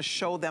 I'm just gonna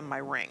show them my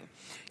ring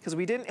because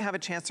we didn't have a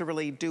chance to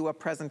really do a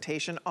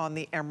presentation on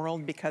the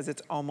emerald because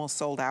it's almost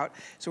sold out.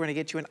 So we're gonna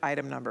get you an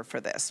item number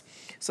for this.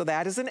 So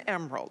that is an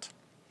emerald.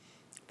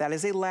 That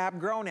is a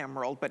lab-grown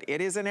emerald, but it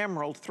is an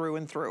emerald through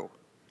and through.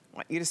 I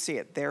want you to see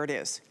it, there it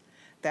is.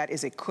 That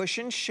is a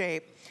cushion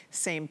shape,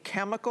 same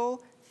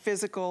chemical,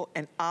 physical,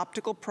 and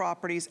optical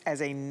properties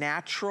as a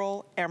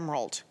natural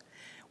emerald.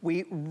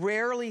 We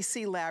rarely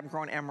see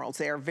lab-grown emeralds.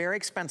 They are very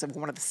expensive,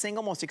 one of the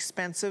single most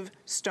expensive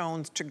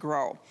stones to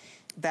grow.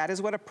 That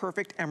is what a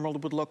perfect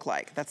emerald would look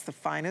like. That's the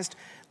finest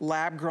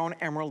lab-grown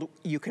emerald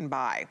you can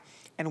buy.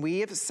 And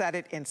we have set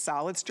it in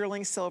solid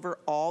sterling silver,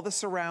 all the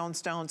surround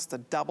stones, the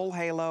double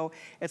halo.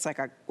 It's like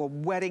a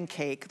wedding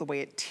cake, the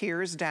way it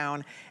tears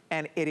down,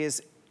 and it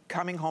is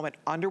coming home at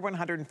under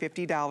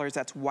 $150.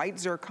 That's white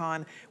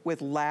zircon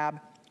with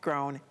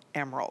lab-grown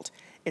emerald.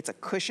 It's a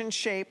cushion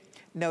shape.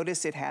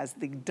 Notice it has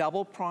the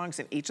double prongs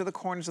in each of the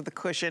corners of the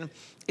cushion.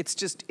 It's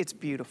just, it's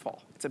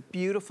beautiful. It's a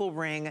beautiful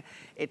ring.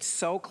 It's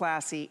so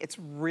classy. It's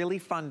really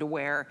fun to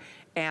wear.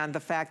 And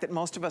the fact that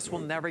most of us will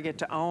never get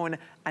to own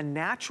a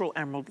natural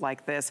emerald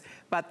like this,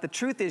 but the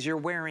truth is you're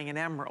wearing an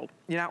emerald.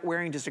 You're not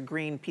wearing just a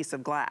green piece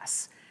of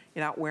glass.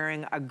 You're not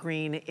wearing a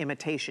green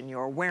imitation.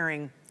 You're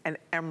wearing an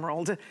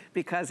emerald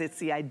because it's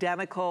the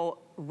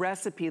identical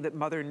recipe that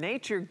Mother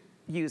Nature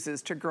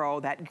uses to grow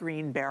that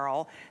green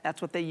beryl.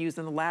 That's what they use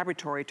in the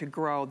laboratory to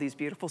grow these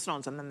beautiful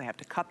stones. And then they have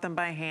to cut them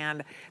by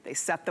hand. They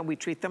set them, we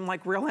treat them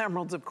like real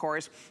emeralds, of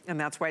course. And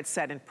that's why it's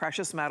set in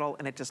precious metal,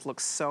 and it just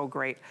looks so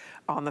great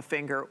on the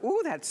finger.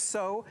 Ooh, that's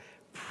so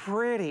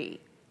pretty.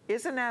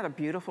 Isn't that a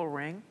beautiful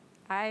ring?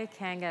 I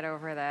can't get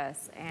over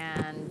this.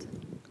 And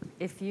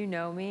if you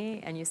know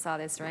me and you saw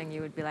this ring,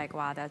 you would be like,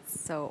 wow, that's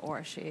so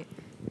Orchie.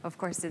 Of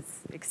course,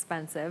 it's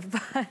expensive,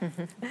 but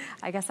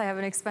I guess I have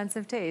an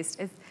expensive taste.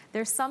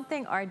 There's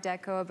something Art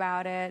Deco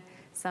about it,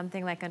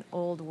 something like an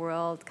old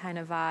world kind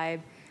of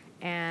vibe.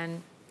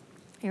 And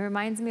it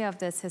reminds me of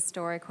this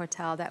historic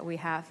hotel that we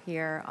have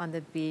here on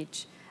the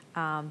beach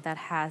that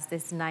has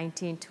this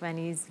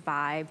 1920s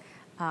vibe,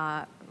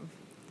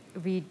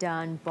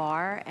 redone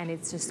bar, and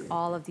it's just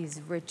all of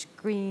these rich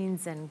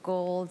greens and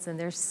golds, and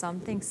there's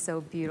something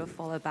so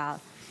beautiful about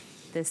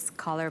this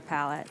color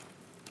palette.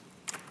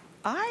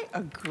 I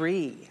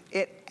agree.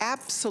 It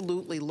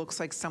absolutely looks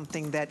like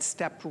something that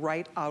stepped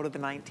right out of the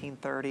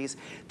 1930s.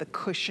 The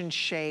cushion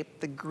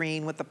shape, the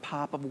green with the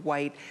pop of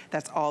white,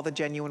 that's all the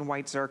genuine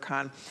white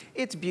zircon.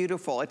 It's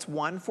beautiful. It's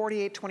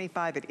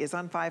 $148.25. It is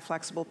on 5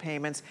 flexible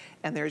payments,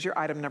 and there's your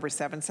item number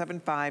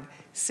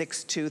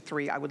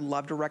 775623. I would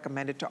love to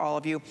recommend it to all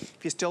of you. If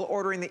you're still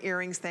ordering the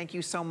earrings, thank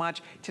you so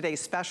much.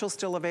 Today's special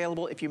still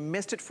available. If you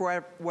missed it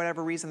for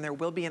whatever reason, there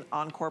will be an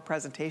encore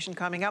presentation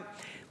coming up.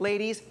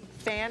 Ladies,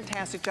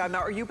 fantastic job. Now,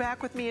 are you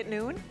back with me at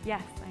noon?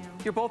 Yes, I am.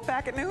 You're both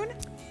back at noon?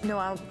 No,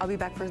 I'll be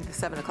back for the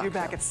 7 o'clock You're show.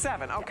 back at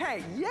 7,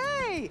 okay,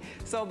 yay!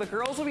 So the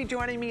girls will be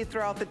joining me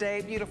throughout the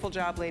day. Beautiful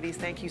job, ladies,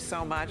 thank you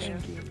so much.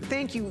 Thank you.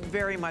 Thank you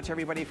very much,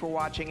 everybody, for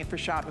watching and for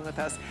shopping with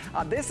us.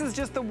 This is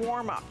just the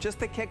warm-up, just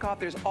the kickoff.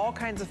 There's all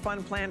kinds of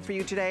fun planned for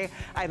you today.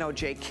 I know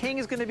Jay King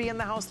is gonna be in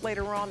the house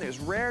later on. There's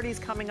rarities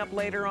coming up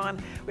later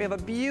on. We have a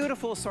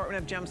beautiful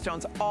assortment of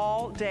gemstones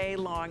all day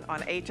long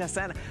on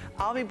HSN.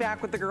 I'll be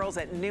back with the girls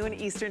at noon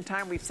Eastern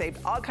time. We've saved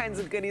all kinds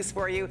of goodies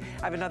for you.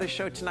 I have another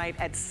show tonight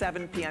at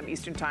 7 p.m.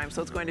 Eastern time.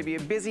 So it's going to be a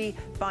busy,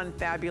 fun,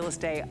 fabulous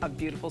day of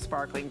beautiful,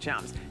 sparkling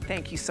gems.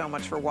 Thank you so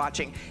much for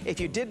watching. If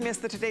you did miss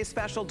the Today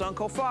Special, don't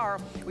go far.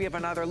 We have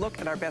another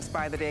look at our best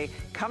buy of the day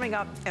coming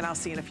up, and I'll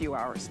see you in a few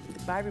hours.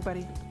 Bye,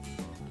 everybody.